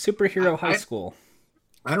of superhero high I- school.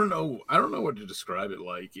 I don't know what to describe it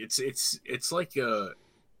like. It's like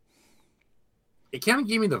it kind of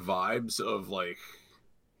gave me the vibes of like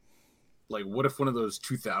what if one of those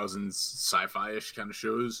 2000s sci-fi-ish kind of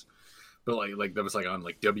shows, but like that was like on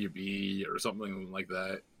like WB or something like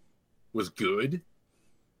that, was good.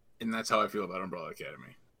 And that's how I feel about Umbrella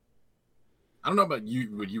Academy. I don't know about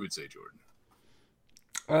you, what you would say, Jordan.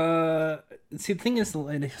 See, the thing is,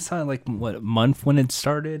 it saw like what, a month when it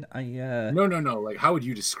started. No. Like, how would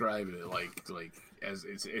you describe it? Like as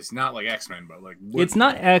it's not like X-Men, but like It's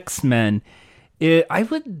not X-Men. I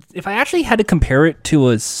would, if I actually had to compare it to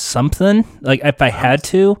a something, like if I had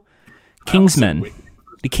to, Kingsman.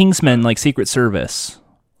 The Kingsman, like Secret Service,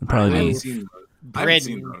 would probably I be. haven't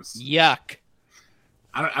seen those. Yuck.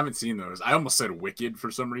 I haven't seen those. I almost said Wicked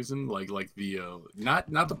for some reason, like the not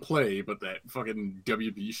the play, but that fucking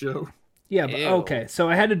WB show. Yeah, but, Ew. okay. So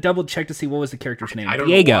I had to double check to see what was the character's name. I don't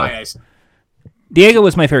Diego. know why Diego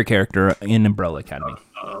was my favorite character in Umbrella Academy.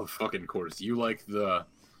 fucking course. You like the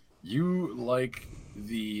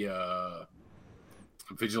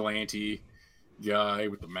vigilante guy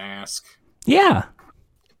with the mask. Yeah.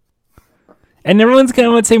 And everyone's kind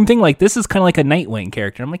of the same thing. Like, this is kind of like a Nightwing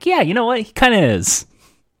character. I'm like, yeah, you know what? He kind of is.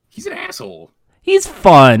 He's an asshole. He's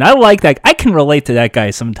fun. I like that. I can relate to that guy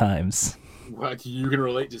sometimes. What, you can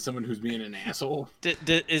relate to someone who's being an asshole?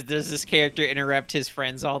 Does this character interrupt his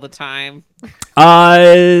friends all the time?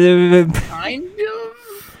 Kind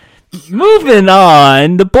of. Moving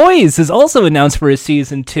on. The Boys is also announced for a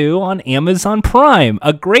season 2 on Amazon Prime.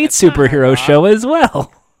 A great superhero show as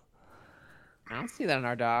well. I don't see that in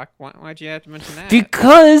our doc. Why'd you have to mention that?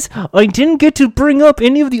 Because I didn't get to bring up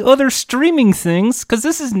any of the other streaming things, because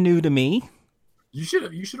this is new to me. You should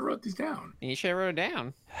have wrote these down. You should have wrote it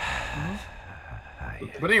down.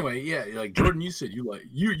 But anyway, yeah, like Jordan, you said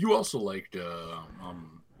you also liked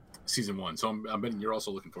season 1, so I'm betting you're also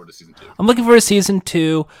looking forward to season 2. I'm looking for a season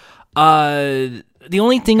 2. The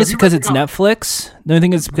only thing is because it's Netflix. The only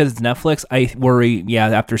thing is because it's Netflix, I worry,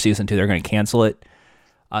 after season 2, they're going to cancel it.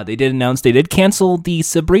 They did announce they did cancel the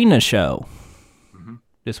Sabrina show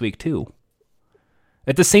this week too.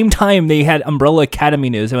 At the same time, they had Umbrella Academy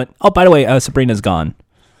news. They went, oh, by the way, Sabrina's gone.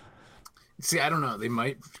 See, I don't know. They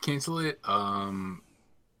might cancel it.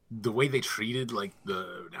 The way they treated like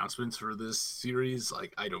the announcements for this series,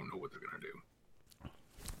 like I don't know what they're gonna do.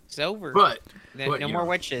 It's over. But no you more know,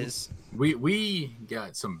 witches. We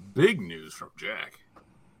got some big news from Jack.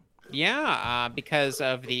 Yeah, because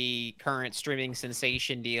of the current streaming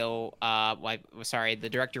sensation deal, the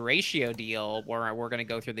director ratio deal, where we're going to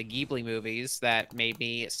go through the Ghibli movies that made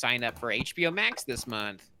me sign up for HBO Max this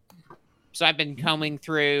month. So I've been combing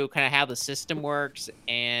through kind of how the system works,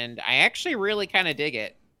 and I actually really kind of dig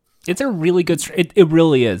it. It's a really good. It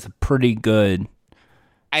really is pretty good.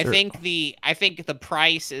 I think the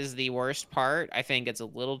price is the worst part. I think it's a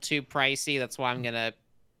little too pricey. That's why I'm gonna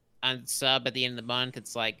unsub at the end of the month.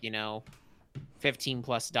 It's like,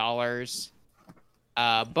 $15+.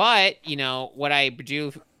 But what I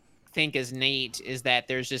do think is neat is that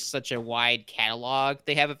there's just such a wide catalog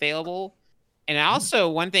they have available. And also,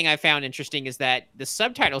 one thing I found interesting is that the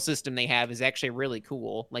subtitle system they have is actually really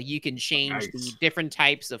cool. Like, you can change the different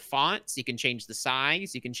types of fonts, you can change the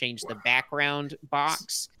size, you can change the background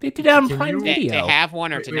box. They did that on Prime Video. To have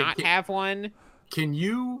one or to not have one. Can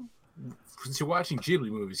you, since you're watching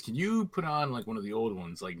Ghibli movies, can you put on like one of the old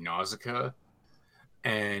ones, like Nausicaa,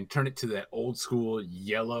 and turn it to that old school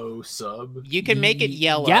yellow sub? You can make it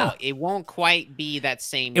yellow. Yeah. It won't quite be that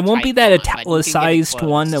same. It won't be that font, italicized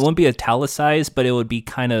one. It won't be italicized, but it would be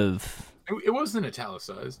kind of. It wasn't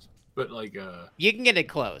italicized, but like you can get it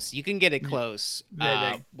close. You can get it close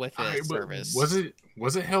with this service.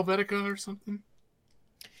 Was it Helvetica or something?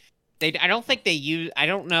 I don't think they use. I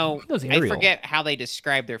don't know. I forget how they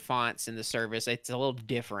describe their fonts in the service. It's a little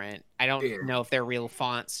different. I don't know if they're real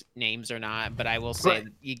fonts names or not, but I will say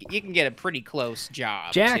that you can get a pretty close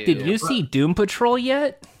job. Jack, did you see Doom Patrol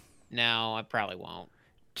yet? No, I probably won't.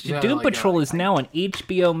 Doom Patrol is now on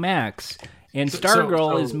HBO Max, and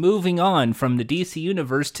Stargirl is moving on from the DC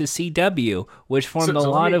Universe to CW, which formed a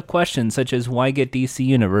lot of questions, such as why get DC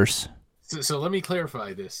Universe? So let me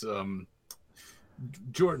clarify this.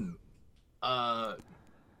 Jordan,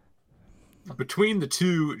 between the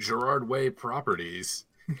two Gerard Way properties,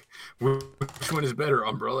 which one is better,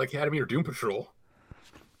 Umbrella Academy or Doom Patrol?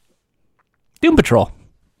 Doom Patrol.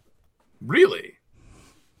 Really?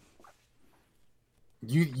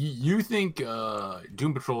 You think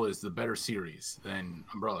Doom Patrol is the better series than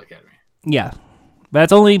Umbrella Academy? Yeah.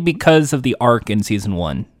 That's only because of the arc in Season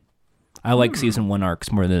 1. I like Season 1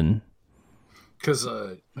 arcs more than... Because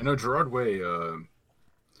I know Gerard Way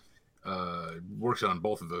works on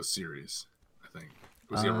both of those series, I think.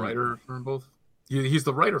 Was he a writer for both? He's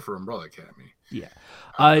the writer for Umbrella Academy. Yeah.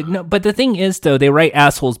 No, but the thing is, though, they write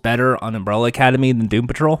assholes better on Umbrella Academy than Doom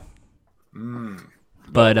Patrol.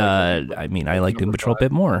 But, I mean, I like Doom Patrol a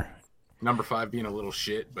bit more. Number 5 being a little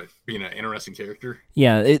shit, but being an interesting character.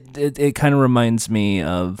 Yeah, it kind of reminds me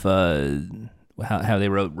of how they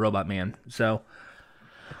wrote Robot Man. So...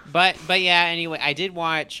 But yeah, anyway, I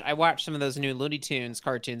watched some of those new Looney Tunes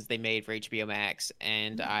cartoons they made for HBO Max,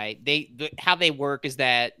 and how they work is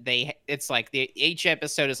that it's like each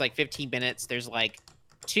episode is like 15 minutes. There's like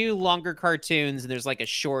 2 longer cartoons, and there's like a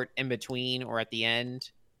short in between or at the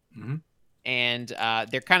end. And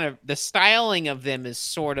they're kind of, the styling of them is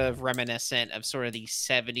sort of reminiscent of sort of the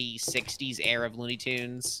 70s, 60s era of Looney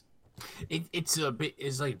Tunes. It's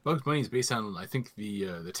like Bugs Bunny is based on, I think,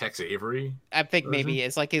 the Tex Avery. I think version. Maybe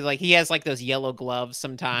it's like he has like those yellow gloves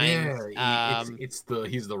sometimes. Yeah,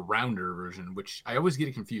 he's the rounder version, which I always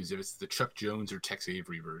get confused if it's the Chuck Jones or Tex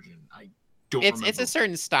Avery version. I don't remember. It's a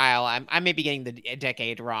certain style. I may be getting the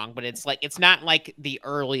decade wrong, but it's not like the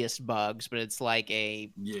earliest Bugs, but it's like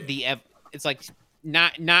it's like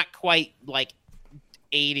not quite like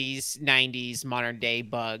 80s, 90s, modern day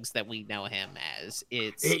Bugs that we know him as.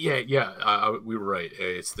 We were right.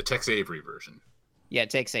 It's the Tex Avery version. Yeah,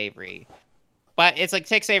 Tex Avery. But it's like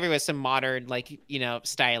Tex Avery with some modern,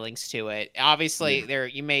 stylings to it.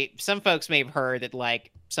 Obviously, some folks may have heard that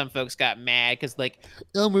some folks got mad because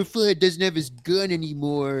Elmer Fudd doesn't have his gun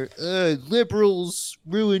anymore. Liberals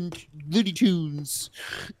ruined Looney Tunes.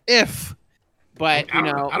 But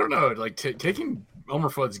I don't know. Taking Elmer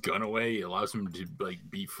Fudd's gun away allows him to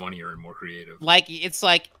be funnier and more creative.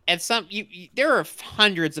 There are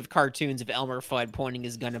hundreds of cartoons of Elmer Fudd pointing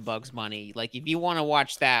his gun at Bugs Bunny. If you want to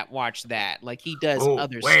watch that, watch that. He does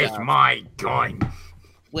other stuff. Where's my gun?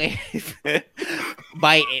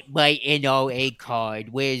 My NOA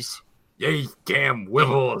card. Where's? Yay, damn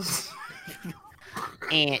wibbles.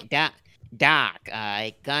 And Doc,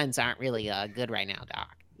 guns aren't really good right now,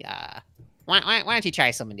 Doc. why don't you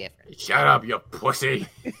try something different? Shut up, you pussy.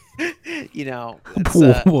 You know.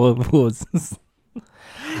 What's this?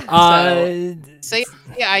 So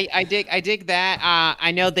yeah, I dig that.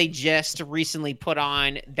 I know they just recently put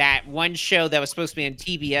on that one show that was supposed to be on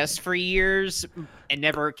TBS for years and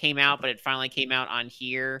never came out, but it finally came out on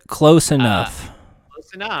here. Close enough.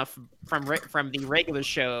 Close enough from the regular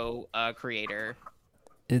show creator.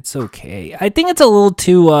 It's okay. I think it's a little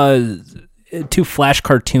too flash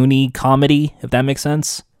cartoony comedy, if that makes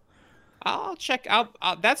sense. I'll check out.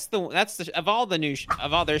 That's the of all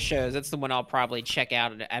their shows. That's the one I'll probably check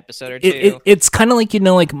out an episode or two. It's kind of like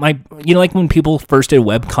like like when people first did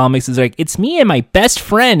web comics. It's like it's me and my best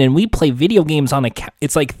friend, and we play video games on a.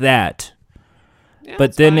 It's like that. Yeah,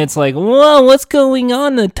 but then fine. it's like, whoa, what's going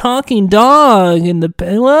on? The talking dog and the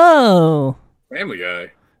whoa. Family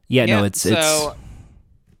Guy. Yeah, no, it's So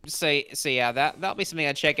yeah, that'll be something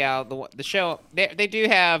I check out. The show they do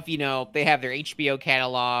have they have their HBO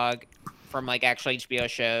catalog from like actual HBO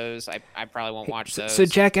shows. I probably won't watch those. So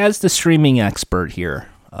Jack, as the streaming expert here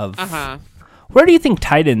of Uh-huh. where do you think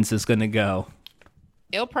Titans is gonna go?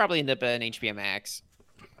 It'll probably end up in HBO Max.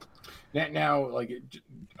 Now, like,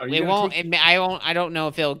 are you It gonna won't. take- I don't know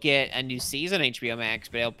if it'll get a new season on HBO Max,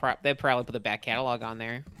 but they'll probably put the back catalog on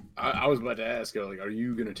there. I was about to ask, like, are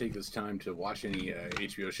you gonna take this time to watch any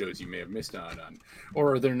HBO shows you may have missed out on,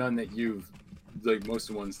 or are there none that you've like most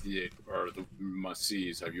of the ones that are the must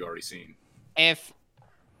sees have you already seen? If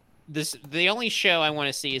the only show I want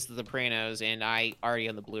to see is The Sopranos, and I already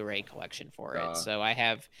own the Blu-ray collection for it. So I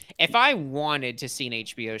have. If I wanted to see an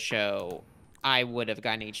HBO show, I would have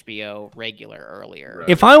gotten HBO regular earlier. Right.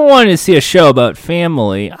 If I wanted to see a show about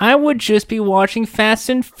family, I would just be watching Fast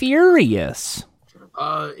and Furious.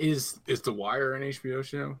 Is The Wire an HBO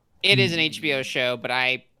show? It is an HBO show, but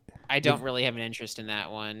I don't really have an interest in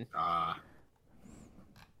that one.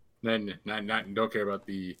 Then don't care about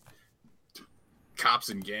the cops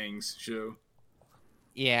and gangs show.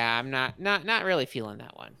 Yeah, I'm not really feeling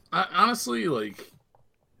that one. Honestly, like,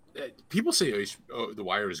 people say The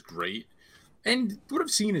Wire is great, and what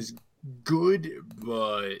I've seen is good,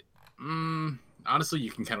 but honestly,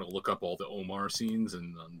 you can kind of look up all the Omar scenes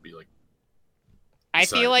and be like, I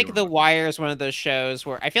decide feel if like you The wanna- Wire is one of those shows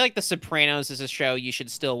where I feel like The Sopranos is a show you should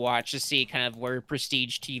still watch to see kind of where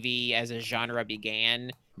prestige TV as a genre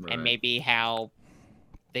began Right. and maybe how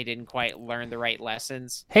they didn't quite learn the right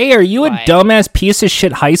lessons. Hey, are you a But- dumbass piece of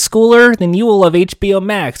shit high schooler? Then you will love HBO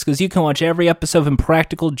Max because you can watch every episode of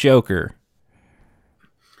Impractical Joker.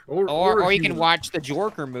 Or if you can watch the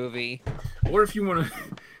Joker movie. or if you want to.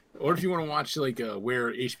 Or if you want to watch like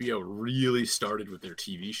where HBO really started with their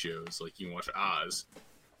TV shows, like you can watch Oz.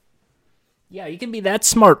 Yeah, you can be that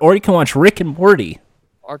smart, or you can watch Rick and Morty.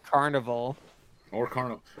 Or Carnival. Or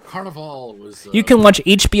Carnival was. You can watch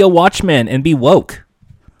HBO Watchmen and be woke.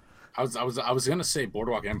 I was gonna say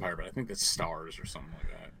Boardwalk Empire, but I think that's Stars or something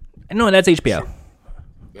like that. No, that's HBO.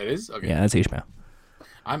 That is okay. Yeah, that's HBO.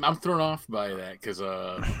 I'm thrown off by that because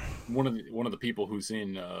one of the people who's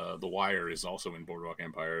in The Wire is also in Boardwalk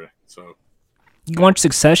Empire. So You can watch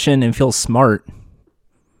Succession and feel smart.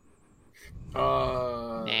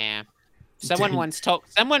 Nah. Someone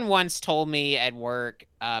once told me at work,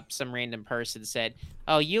 some random person said,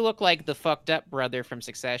 "Oh, you look like the fucked up brother from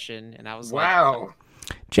Succession," and I was wow.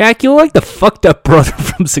 Jack, you look like the fucked up brother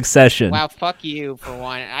from Succession. like, "Wow, fuck you for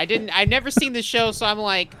one." I've never seen the show, so I'm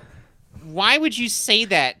like, why would you say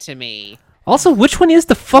that to me? Also, which one is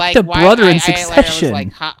the fucked up why- brother in I Succession? was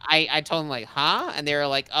like, huh? I told them like, huh? And they were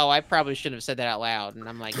like, oh, I probably shouldn't have said that out loud. And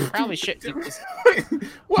I'm like, you probably should.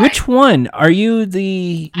 What? Which one? Are you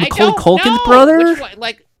the I Macaulay don't Culkin's know. brother? Which one?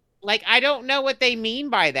 Like I don't know what they mean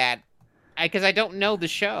by that, because I don't know the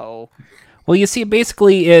show. Well, you see,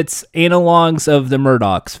 basically, it's analogs of the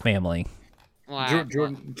Murdochs family. Wow.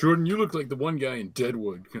 Jordan, you look like the one guy in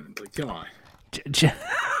Deadwood. Like, come on.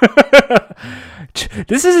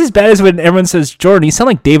 This is as bad as when everyone says, Jordan, you sound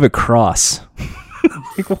like David Cross.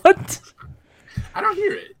 Like, what? I don't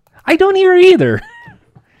hear it. I don't hear either.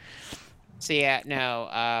 So yeah,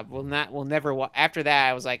 no, we'll never. After that,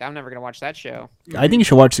 I was like, I'm never gonna watch that show. I think you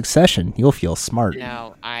should watch Succession. You'll feel smart.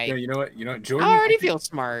 No, Yeah, you know what, Jordan. I already think- feel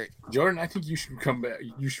smart. Jordan, I think you should come back.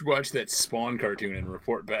 You should watch that Spawn cartoon and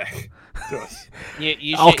report back to us.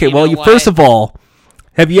 You Okay, should, well, know first what? of all,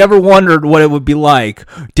 have you ever wondered what it would be like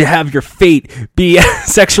to have your fate be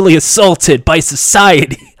sexually assaulted by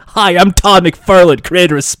society? Hi, I'm Todd McFarlane,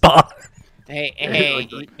 creator of Spawn. Hey,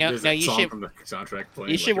 Like, no, there's no, that you song should. from the soundtrack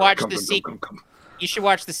playing, You should like, watch come, the come, sequel. come, come. You should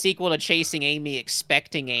watch the sequel to Chasing Amy,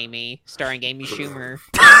 Expecting Amy, starring Amy Schumer.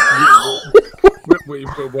 Wait,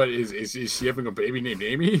 but what is she having a baby named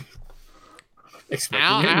Amy? Expecting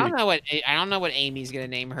I Amy. don't know what Amy's gonna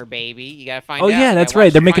name her baby. You gotta find Oh out. yeah, You that's gotta right.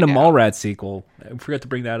 watch They're to making a find out. Mallrats sequel. I forgot to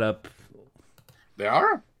bring that up. They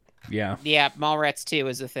are. Yeah. Yeah, Mallrats 2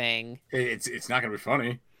 is a thing. It's not gonna be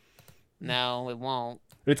funny. No, it won't.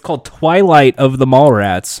 It's called Twilight of the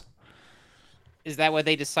Mallrats. Is that what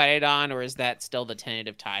they decided on, or is that still the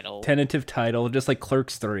tentative title? Tentative title, just like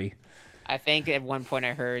Clerks 3. I think at one point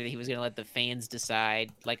I heard he was gonna let the fans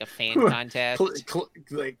decide, like a fan contest.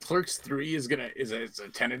 Like Clerks 3 is a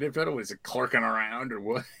tentative title. Is it clerking around or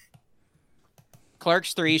what?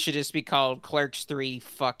 Clerks 3 should just be called Clerks 3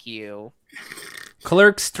 Fuck You.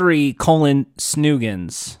 Clerks 3,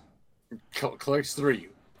 Snoogans. Clerks 3.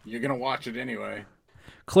 You're gonna watch it anyway.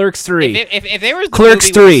 Clerks 3. If there was the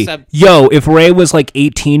Clerks movie 3. Yo, if Ray was like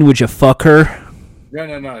 18, would you fuck her?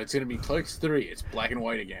 No. It's gonna be Clerks 3. It's black and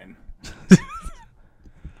white again.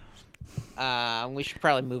 We should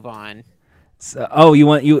probably move on. So,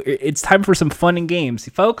 it's time for some fun and games.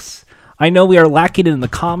 Folks, I know we are lacking in the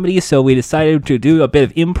comedy, so we decided to do a bit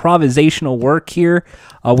of improvisational work here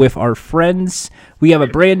with our friends. We have a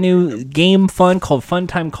brand new game fun called Fun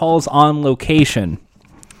Time Calls on Location.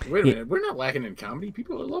 Wait a minute. We're not lacking in comedy.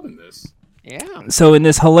 People are loving this. Yeah. So in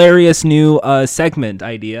this hilarious new segment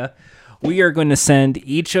idea, we are going to send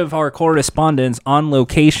each of our correspondents on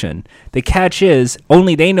location. The catch is,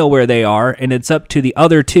 only they know where they are, and it's up to the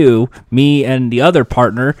other two, me and the other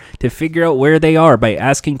partner, to figure out where they are by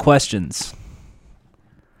asking questions.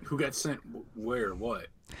 Who got sent where? What?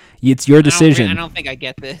 It's your decision. I don't think I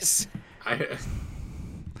get this.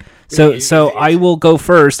 So I will go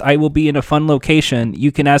first. I will be in a fun location.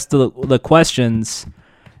 You can ask the questions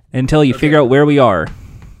until you figure out where we are.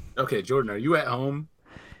 Okay, Jordan, are you at home?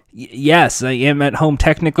 Yes, I am at home,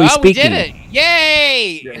 technically Oh, speaking. we did it!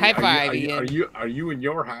 Yay! Yeah, High five, Ian. Are you in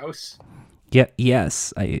your house? Yeah.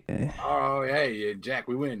 Yes. Oh, hey, Jack,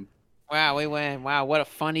 we win. Wow, we win. Wow, what a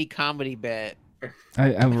funny comedy bit.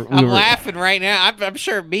 I'm Laughing right now. I'm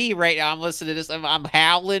sure me right now. I'm listening to this. I'm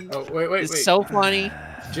howling. Oh, wait. It's so funny.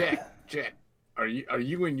 Jack, are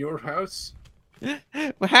you in your house? Well,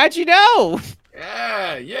 how'd you know?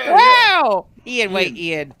 Yeah. Wow.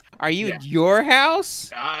 Ian, are you in your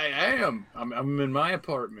house? I am. I'm in my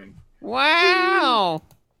apartment. Wow.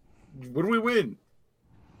 What do we win?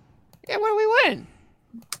 Yeah, what do we win?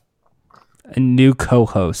 a new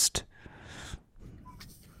co-host.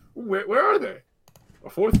 Where are they? A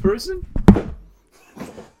fourth person?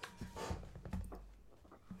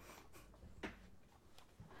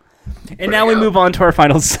 And now we move on to our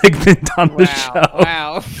final segment on the show.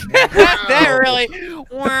 Wow. That really.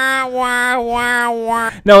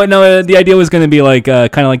 No, the idea was going to be like kind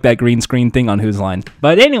of like that green screen thing on Whose Line.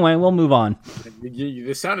 But anyway, we'll move on.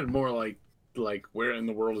 This sounded more like where in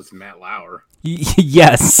the world is Matt Lauer?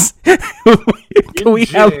 Yes. Can we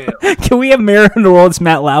have Mayor in the World's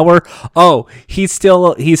Matt Lauer? Oh, he's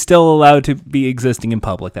still allowed to be existing in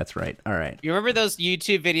public. That's right. All right. You remember those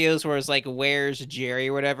YouTube videos where it's like, "Where's Jerry?"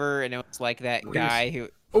 or whatever, and it was like that guy who.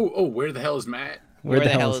 Oh, where the hell is Matt? Where the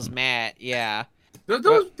hell is Matt? Yeah. That's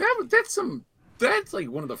like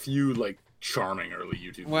one of the few like charming early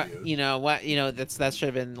YouTube videos. That should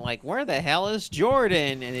have been like, "Where the hell is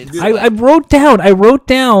Jordan?" And it's I wrote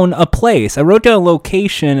down a place. I wrote down a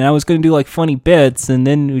location, and I was going to do like funny bits, and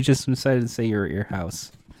then we just decided to say you're at your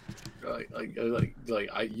house.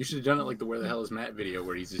 You should have done it like the "Where the hell is Matt" video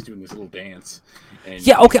where he's just doing this little dance. And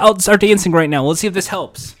Yeah, okay, I'll start dancing right now. Let's see if this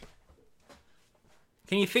helps.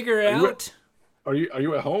 Can you figure it out? Are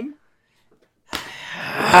you at home?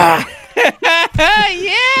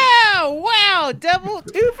 yeah! Wow! Double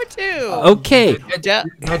 2 for 2. Okay.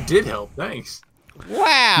 That did help. Thanks.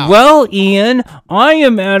 Wow. Well, Ian, I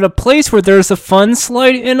am at a place where there's a fun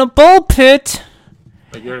slide in a ball pit.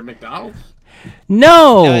 Like you're at McDonald's?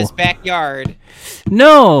 No. His backyard.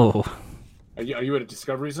 No. Are you at a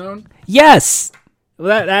Discovery Zone? Yes. Well,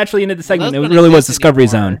 that actually ended the segment. those It don't really was exist Discovery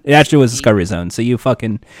anymore. Zone. It actually was Discovery Zone. So you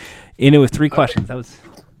fucking ended with 3 questions. That was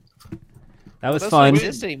Those fun. don't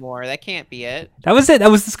exist anymore. That can't be it. That was it.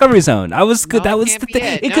 That was Discovery Zone. I was good. No, that it was can't the be thing.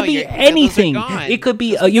 it. It No, could be those are anything. gone. It could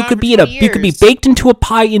be Those are you gone could for be in 20 you could be years. baked into a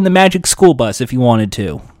pie in the Magic School Bus if you wanted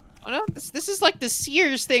to. Oh, no, this is like the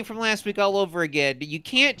Sears thing from last week all over again. You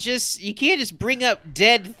can't just bring up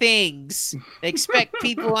dead things and expect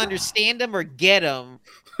people to understand them or get them.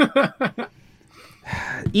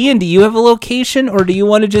 Ian, do you have a location, or do you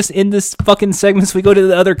want to just end this fucking segment so we go to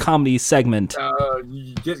the other comedy segment?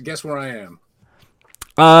 Guess where I am.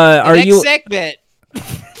 Are Next you? segment.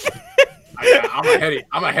 I'm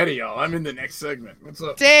ahead of y'all. I'm in the next segment. What's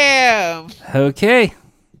up? Damn. Okay,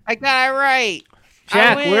 I got it right.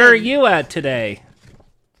 Jack. Where are you at today?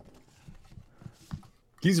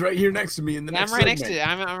 He's right here next to me in the I'm next right next to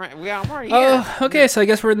segment. you. I'm already here. Oh, okay. So I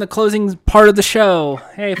guess we're in the closing part of the show.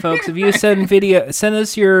 Hey, folks, if you send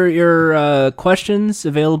us your questions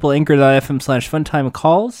available anchor.fm/funtime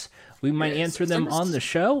calls. We might answer them on the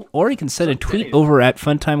show, or you can send a tweet over at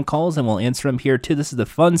Funtime Calls, and we'll answer them here too. This is the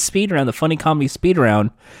fun speed round, the funny comedy speed round.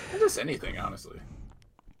 Just anything, honestly.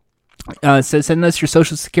 So send us your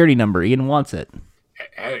social security number. Ian wants it.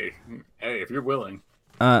 Hey, if you're willing.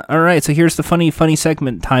 All right, so here's the funny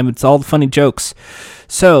segment time. It's all the funny jokes.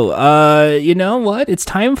 So, you know what? It's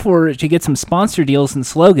time to get some sponsor deals and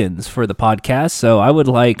slogans for the podcast. So I would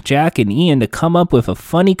like Jack and Ian to come up with a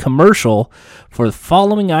funny commercial for the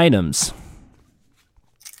following items.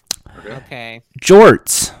 Okay.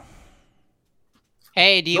 Jorts.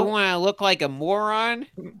 Hey, do you want to look like a moron?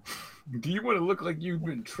 Do you want to look like you've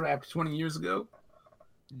been trapped 20 years ago?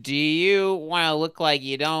 Do you want to look like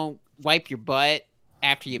you don't wipe your butt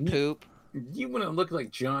after you poop? You want to look like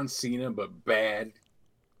John Cena, but bad?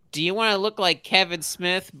 Do you want to look like Kevin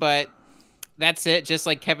Smith, but that's it, just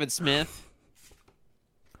like Kevin Smith?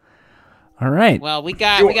 All right. Well, we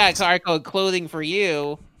got our code clothing for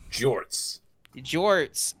you. Jorts.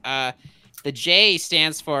 Jorts. The J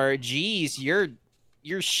stands for geez, you're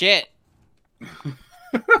shit.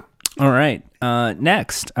 All right.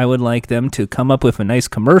 Next, I would like them to come up with a nice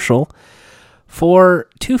commercial for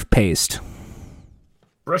toothpaste.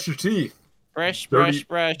 Brush your teeth. Brush.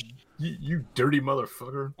 You dirty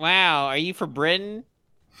motherfucker. Wow, are you from Britain?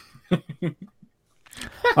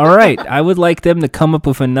 All right. I would like them to come up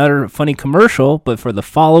with another funny commercial, but for the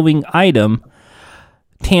following item,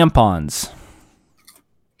 tampons.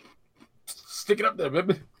 Stick it up there,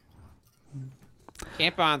 baby.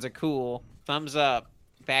 Tampons are cool. Thumbs up.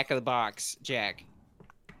 Back of the box, Jack.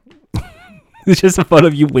 It's just a photo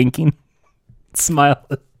of you winking. Smile.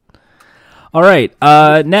 All right.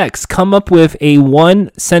 Next, come up with a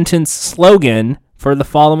one-sentence slogan for the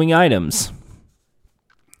following items.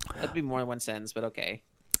 That'd be more than one sentence, but okay.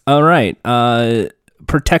 All right.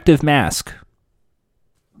 Protective mask.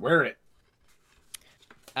 Wear it.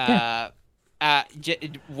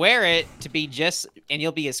 Wear it to be just, and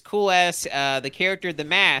you'll be as cool as the character The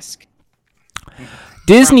Mask.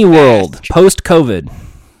 Disney World, post-COVID.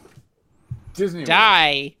 Disney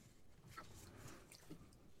World.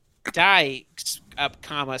 Die,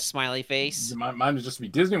 comma, smiley face. Mine would just be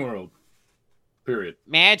Disney World. Period.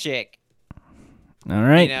 Magic. All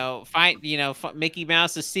right. Mickey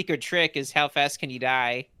Mouse's secret trick is how fast can you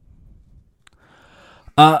die?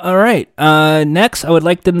 All right. Next, I would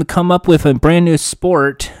like them to come up with a brand new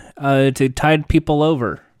sport to tide people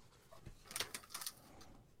over.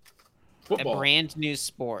 Football. A brand new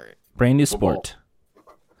sport. Brand new Football. sport.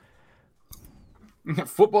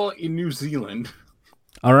 Football in New Zealand.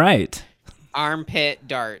 All right. Armpit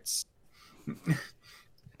darts.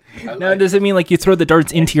 Now, does it mean like you throw the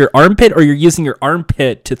darts into your armpit, or you're using your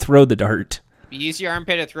armpit to throw the dart? You use your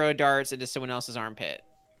armpit to throw darts into someone else's armpit.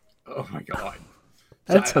 Oh my god.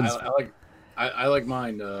 That So sounds. I like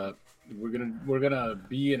mine. We're gonna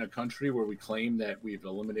be in a country where we claim that we've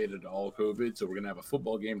eliminated all COVID, so we're gonna have a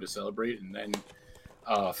football game to celebrate, and then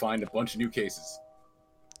find a bunch of new cases.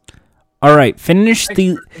 All right. Finish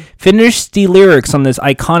the lyrics on this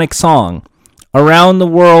iconic song. Around the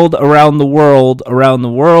world, around the world, around the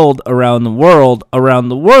world, around the world, around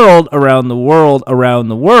the world, around the world, around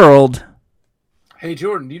the world. Hey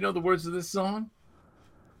Jordan, do you know the words of this song?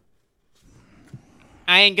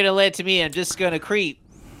 I ain't gonna let it to me. I'm just gonna creep.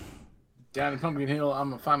 Down in Pumpkin Hill,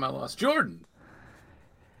 I'm gonna find my lost Jordan.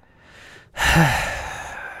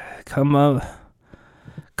 Come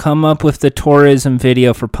up with the tourism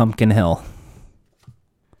video for Pumpkin Hill.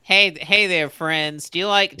 Hey there, friends. Do you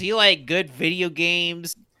like good video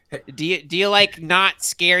games? Do you like not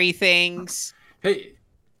scary things? Hey,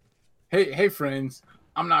 friends.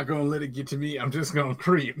 I'm not gonna let it get to me. I'm just gonna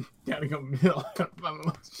creep. Down in Pumpkin Hill, I'm gonna find my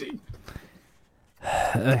lost sheep.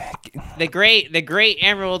 The great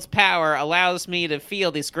Emerald's power allows me to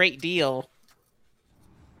feel this great deal.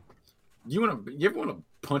 You ever wanna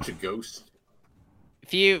punch a ghost?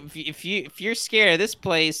 If you're scared of this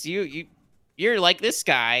place, you're like this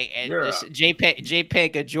guy, and this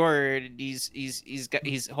JPEG of Jordan.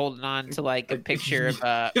 He's holding on to like a picture of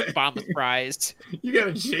Obama's prize. You got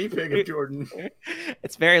a JPEG of Jordan.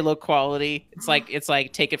 It's very low quality. It's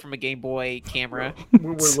like taken from a Game Boy camera.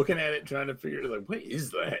 We're looking at it, trying to figure like, what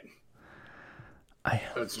is that?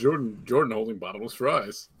 That's Jordan holding bottomless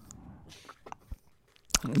fries.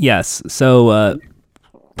 Yes. So.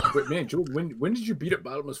 But man, Jordan, when did you beat up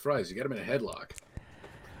bottomless fries? You got him in a headlock.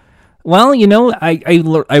 Well,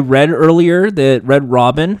 I read earlier that Red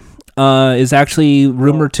Robin is actually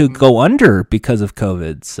rumored to go under because of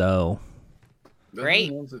COVID. So, That Great.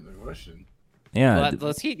 doesn't answer the question. yeah. Well,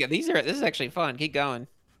 let's keep. This is actually fun. Keep going.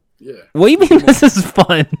 Yeah. What do you mean this is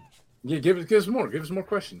fun? Yeah, give us more. Give us more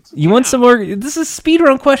questions. You want some more? This is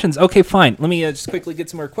speedrun questions. Okay, fine. Let me just quickly get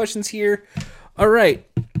some more questions here. All right.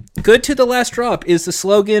 Good to the last drop is the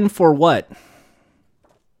slogan for what?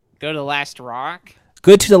 Go to the last rock.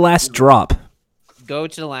 Good to the last drop. Go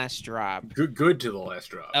to the last drop. Good to the last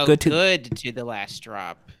drop. Oh, Good good to- to the last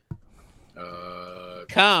drop. Come.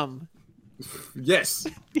 Come. Yes.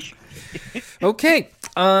 Okay.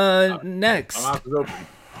 Next. I'm out to open.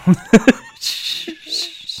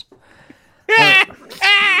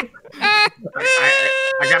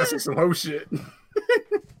 I gotta say some whole shit.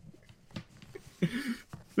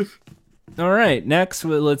 All right. Next,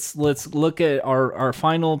 let's look at our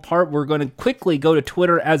final part. We're going to quickly go to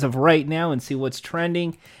Twitter as of right now and see what's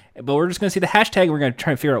trending. But we're just going to see the hashtag. We're going to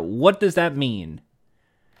try and figure out what does that mean.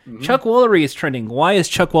 Chuck Woolery is trending. Why is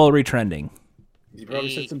Chuck Woolery trending? He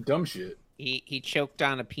probably said some dumb shit. He choked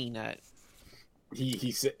on a peanut.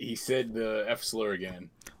 He said the F slur again.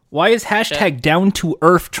 Why is hashtag down to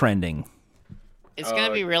earth trending? It's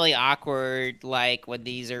gonna be really awkward, like when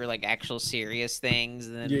these are like actual serious things.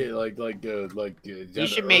 And then Yeah, like you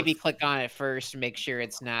should maybe click on it first to make sure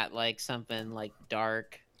it's not like something like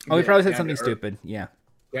dark. Oh, he probably said Down something to Earth. stupid. Yeah.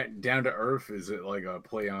 Down to Earth. Is it like a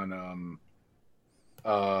play on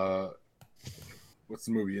what's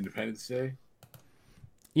the movie Independence Day?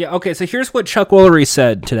 Yeah, okay, so here's what Chuck Woolery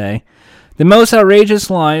said today. The most outrageous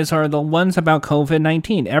lies are the ones about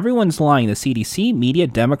COVID-19. Everyone's lying. The CDC, media,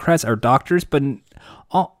 Democrats, our doctors, but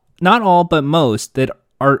not all, but most that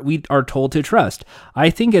we are told to trust. I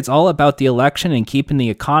think it's all about the election and keeping the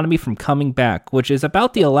economy from coming back, which is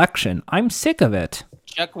about the election. I'm sick of it.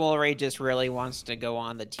 Chuck Woolery just really wants to go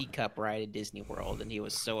on the teacup ride at Disney World, and he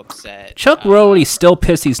was so upset. Chuck Woolery's still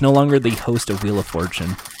pissed he's no longer the host of Wheel of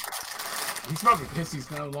Fortune. He's probably pissed he's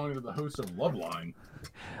no longer the host of Loveline.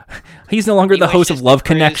 He's no longer He the host wishes of Love the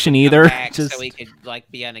Cruise Connection would come either. back Just so he could like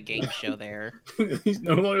be on a game show there. He's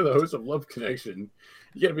no longer the host of Love Connection.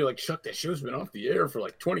 You gotta be like, Chuck, that show's been off the air for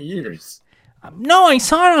like 20 years. no, I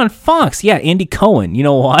saw it on Fox. Yeah, Andy Cohen. You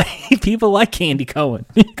know why? People like Andy Cohen.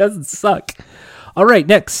 He doesn't suck. All right,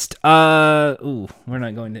 next. We're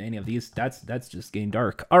not going to any of these. That's just getting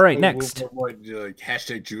dark. All right, next. What,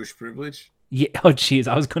 hashtag Jewish privilege? Yeah. Oh, jeez.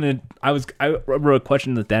 I wrote a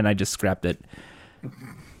question that then I just scrapped it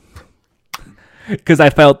because I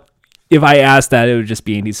felt if I asked that, it would just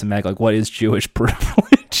be anti-Semitic. Like, what is Jewish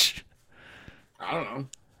privilege? I don't know.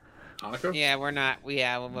 Hanukkah? Yeah, we're not.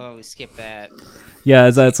 We'll skip that. Yeah,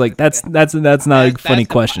 that's like that's not a funny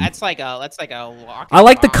question. That's like a walk. I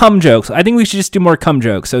like the cum jokes. I think we should just do more cum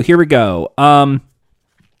jokes. So here we go.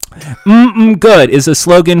 Good is a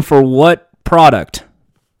slogan for what product?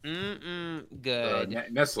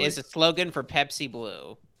 Good Nestle. is a slogan for Pepsi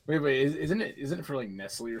Blue. Wait, isn't it for like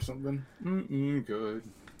Nestle or something? Good.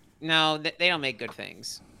 No, they don't make good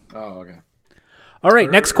things. Oh, okay. All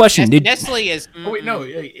right, next question. Nestle is. Oh wait, no,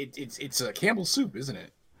 it's Campbell's soup, isn't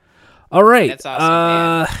it? All right. That's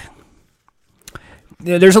awesome,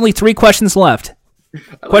 There's only 3 questions left.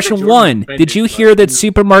 Like Question 1. Did you hear that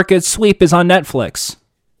Supermarket Sweep is on Netflix?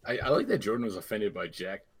 I like that Jordan was offended by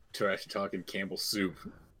Jack trash talking Campbell's soup.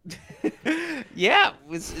 Yeah,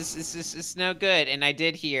 it's no good. And I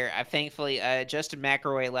did hear. Thankfully, Justin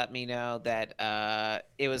McElroy let me know that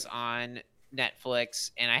it was on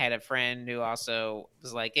Netflix, and I had a friend who also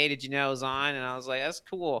was like, "Hey, did you know it was on?" And I was like, "That's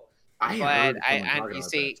cool." I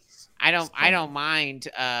don't mind.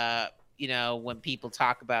 When people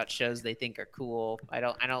talk about shows they think are cool, I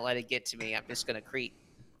don't let it get to me. I'm just gonna creep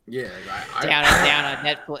Yeah, down on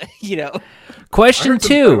Netflix. Question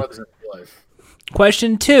 2.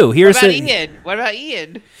 Question 2. Here's What about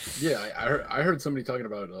Ian? Yeah, I heard somebody talking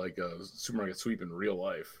about like a supermarket sweep in real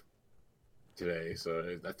life today,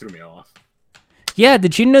 so that threw me off. Yeah,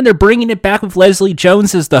 did you know they're bringing it back with Leslie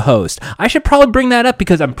Jones as the host? I should probably bring that up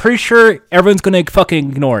because I'm pretty sure everyone's going to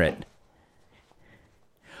fucking ignore it.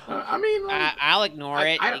 I'll ignore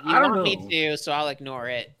it. You don't want me know. to, so I'll ignore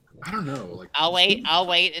it. I don't know. Like I'll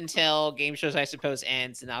wait until Game Shows I Suppose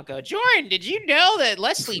ends, and I'll go, Jordan, did you know that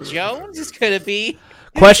Leslie Jones is going to be...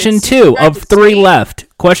 Question 2 of 3 left.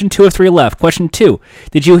 Question 2 of 3 left. Question 2.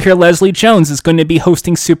 Did you hear Leslie Jones is going to be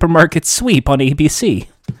hosting Supermarket Sweep on ABC?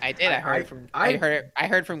 I did. I heard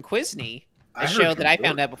from Quizny, a show heard that I from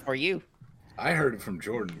found out before you. I heard it from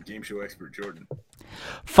Jordan, game show expert Jordan.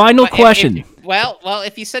 Final question. Well,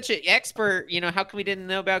 if he's such an expert, how come we didn't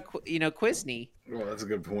know about Quizney? Well, that's a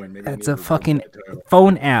good point. Maybe That's a fucking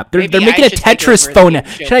phone app. They're Maybe making I a should take Tetris over phone the app.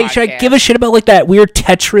 Game Show Should I give a podcast. shit about like that weird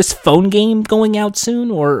Tetris phone game going out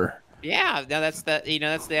soon, or? Yeah, no, that's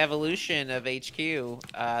the evolution of HQ,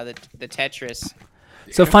 the Tetris.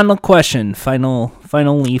 So finally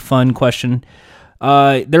fun question.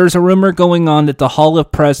 There's a rumor going on that the Hall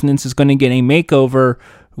of Presidents is going to get a makeover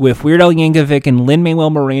with Weird Al Yankovic and Lin-Manuel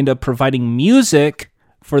Miranda providing music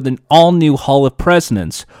for the all-new Hall of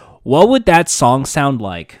Presidents. What would that song sound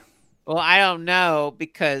like? Well, I don't know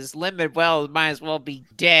because Lin-Manuel might as well be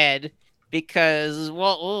dead because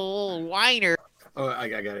Weiner Oh, I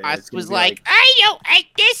got it. I It's gonna was be like,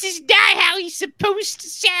 this is not how he's supposed to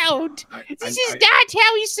sound. This is not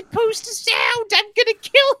how he's supposed to sound. I'm gonna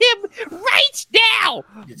kill him right now.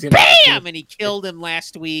 it's gonna- Bam! And he killed him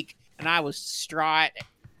last week, and I was distraught.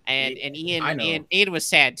 And I know. Ian was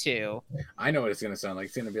sad too. I know what it's gonna sound like.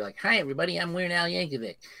 It's gonna be like, "Hi everybody, I'm Weird Al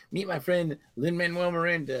Yankovic. Meet my friend Lin-Manuel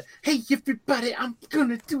Miranda. Hey everybody, I'm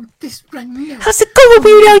gonna do this right now." How's it going,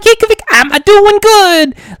 Weird Al Yankovic? I'm doing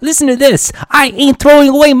good. Listen to this. I ain't throwing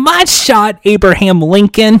away my shot, Abraham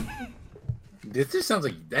Lincoln. This just sounds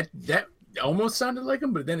like that. That almost sounded like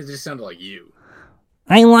him, but then it just sounded like you.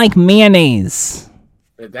 I like mayonnaise.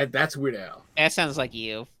 That's Weird Al. That sounds like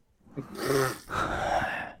you.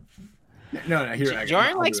 No, here.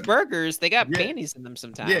 Jordan I'll likes do it. burgers. They got Yeah. panties in them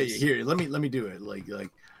sometimes. Yeah, here. Let me do it. Like.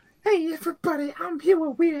 Hey everybody, I'm here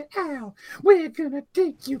with Weird Al. We're gonna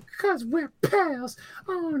take you cause we're pals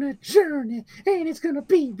on a journey, and it's gonna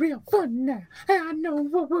be real fun now. And I know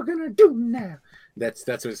what we're gonna do now. That's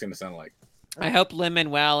what it's gonna sound like. I hope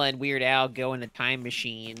Lin-Manuel and Weird Al go in a time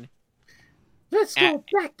machine. Let's go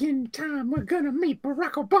back in time. We're gonna meet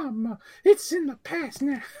Barack Obama. It's in the past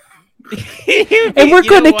now. And we're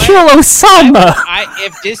going to kill Osama.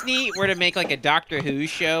 If Disney were to make like a Doctor Who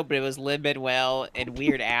show, but it was Lin-Manuel and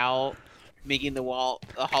Weird Al making the Hall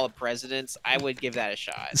of Presidents, I would give that a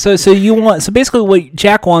shot. So basically what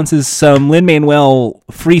Jack wants is some Lin-Manuel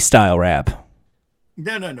freestyle rap.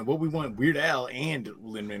 No. What we want, Weird Al and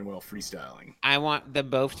Lin-Manuel freestyling. I want them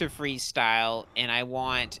both to freestyle, and I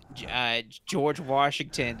want George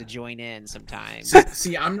Washington to join in sometimes.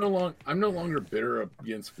 See, I'm no longer bitter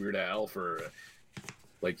against Weird Al for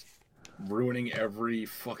like ruining every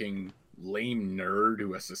fucking lame nerd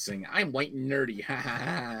who has to sing "I'm white and nerdy." Ha ha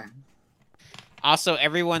ha. Also,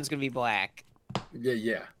 everyone's gonna be black,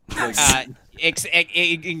 Yeah. Like,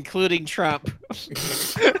 including Trump.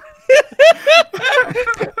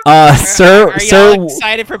 Sir, Are y'all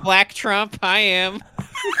excited for Black Trump? I am.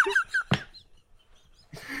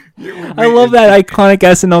 I love that iconic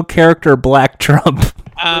SNL character, Black Trump.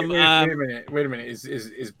 Wait a minute.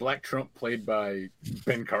 Is Black Trump played by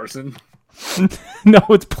Ben Carson? No,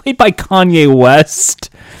 it's played by Kanye West.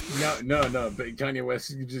 No. But Kanye West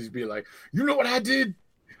could just be like, you know what I did?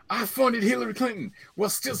 I funded Hillary Clinton while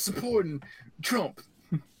still supporting Trump.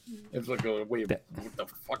 It's like, wait, what the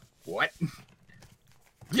fuck? What?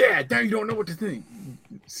 Yeah, now you don't know what to think.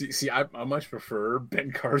 See, I much prefer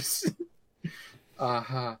Ben Carson.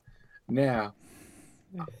 Now,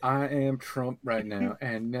 I am Trump right now,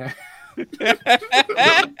 and now.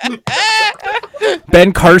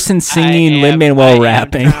 Ben Carson singing, Lin-Manuel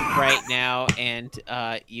rapping. Trump right now, and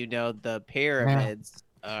the pyramids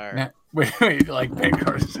are. Wait, like Ben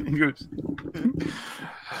Carson. He goes,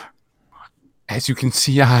 as you can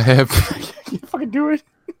see, I have. I can't fucking do it.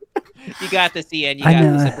 You got this, Ian. You got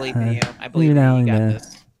this. I believe in you. I believe in you. You got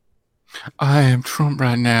this. I am Trump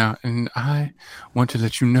right now, and I want to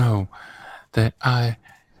let you know that I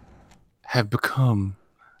have become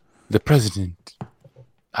the president.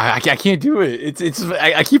 I can't do it.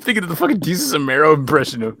 I keep thinking of the fucking Jesus Amaro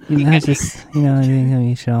impression of. I think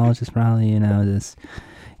we should all just probably,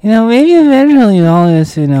 maybe eventually all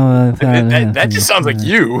this, That just sounds like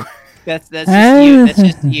you. That's just you. That's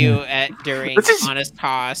just you during Honest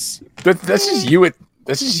Toss. That's just you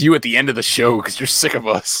at the end of the show because you're sick of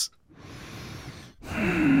us.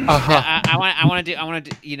 I want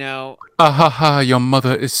to do. Your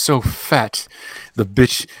mother is so fat. The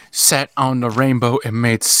bitch sat on the rainbow and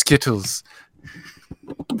made Skittles.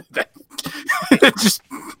 That's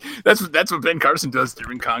what Ben Carson does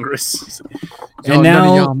during Congress. And now, none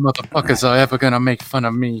of y'all motherfuckers are ever gonna make fun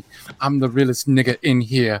of me. I'm the realest nigga in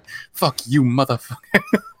here. Fuck you, motherfucker.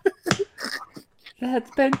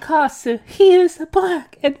 That's Ben Carson. He is a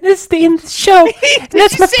black, and this is the end of the show.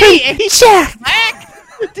 That's my friend Jack. Black?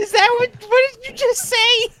 Is that what did you just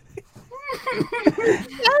say?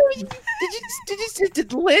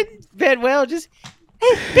 Did Lin-Manuel just?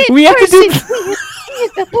 Hey, We have to do.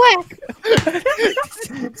 is the black.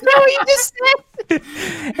 So he just said.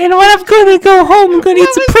 And when I'm gonna go home, I'm gonna eat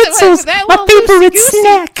some pretzels, my favorite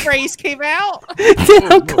snack. Phrase came out.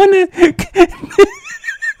 Then I'm gonna.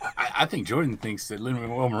 I think Jordan thinks that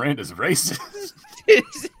Lin-Manuel Miranda's racist.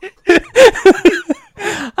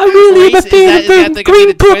 I really am a fan of the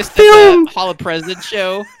Green Book film. Hall of Presidents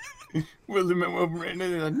show. Well, Lin-Manuel Miranda,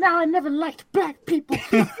 like, no, I never liked black people.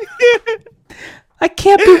 I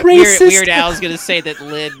can't be racist. Weird Al's gonna say that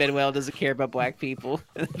Lin-Manuel doesn't care about black people.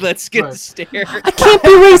 Let's get the stare. I can't be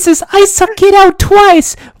racist. I suck it out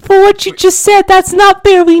twice for what you just said. That's not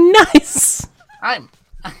very nice. I'm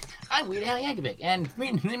Weird Al Yankovic, and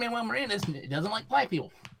Lin-Manuel Miranda doesn't like black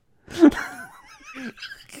people.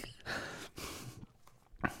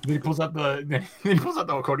 Then he pulls out the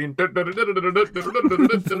accordion.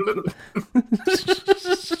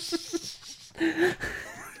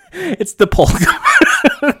 It's the polka.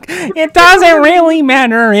 It doesn't really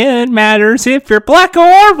matter. It matters if you're black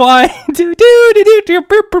or white.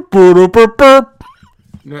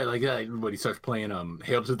 Yeah, like when he starts playing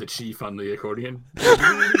 "Hail to the Chief" on the accordion.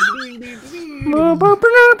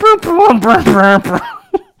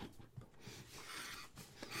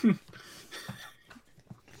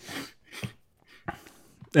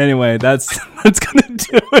 Anyway, that's gonna do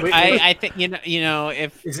it. I think you know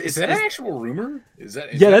if Is that an actual rumor? Is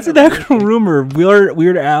that's an actual rumor.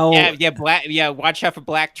 Weird Al. Yeah. Watch out for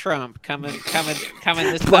Black Trump coming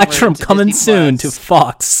this Black summer Trump to coming Disney soon Plus. to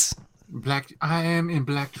Fox. I am in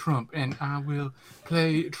Black Trump, and I will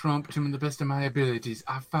play Trump to the best of my abilities.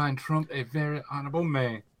 I find Trump a very honorable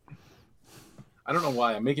man. I don't know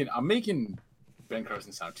why I'm making Ben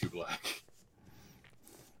Carson sound too black.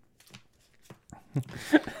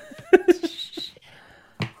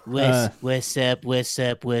 What's up? That's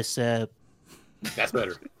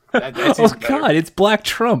better. That's Oh better. God, it's Black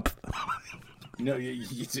Trump. No,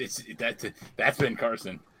 that's Ben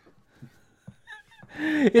Carson.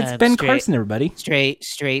 It's Ben Carson, everybody.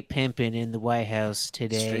 Straight pimping in the White House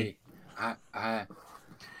today. I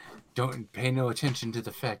don't pay no attention to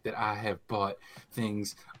the fact that I have bought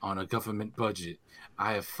things on a government budget.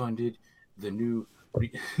 I have funded the new.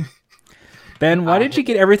 Ben, why did you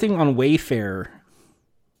get everything on Wayfair?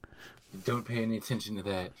 Don't pay any attention to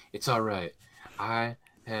that. It's all right. I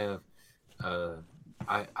have,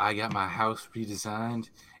 I got my house redesigned,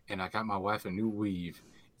 and I got my wife a new weave.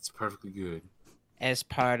 It's perfectly good. As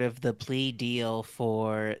part of the plea deal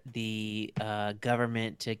for the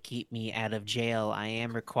government to keep me out of jail, I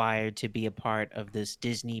am required to be a part of this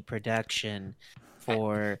Disney production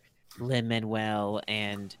for Lin-Manuel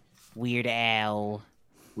and Weird Al.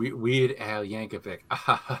 Weird Al Yankovic.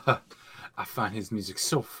 I find his music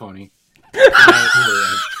so funny.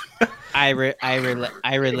 I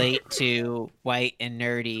relate to white and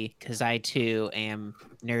nerdy because I too am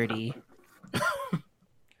nerdy.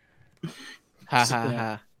 Ha ha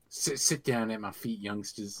ha. Sit down at my feet,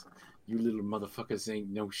 youngsters. You little motherfuckers ain't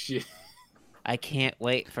no shit. I can't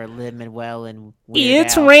wait for Lin-Manuel and Weird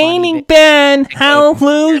It's Al raining, Ben.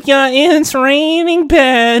 Hallelujah! It's raining,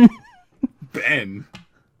 Ben. Ben.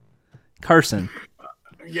 Carson.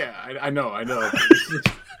 Yeah, I know.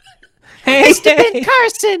 Hey, Ben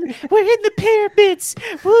Carson, we're in the pyramids.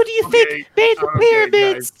 Who do you think made the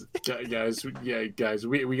pyramids? Guys,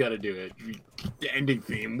 we gotta do it. The ending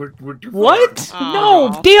theme. We're too far. what? Aw.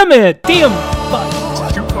 No, damn it. Damn.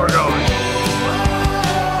 Too far gone.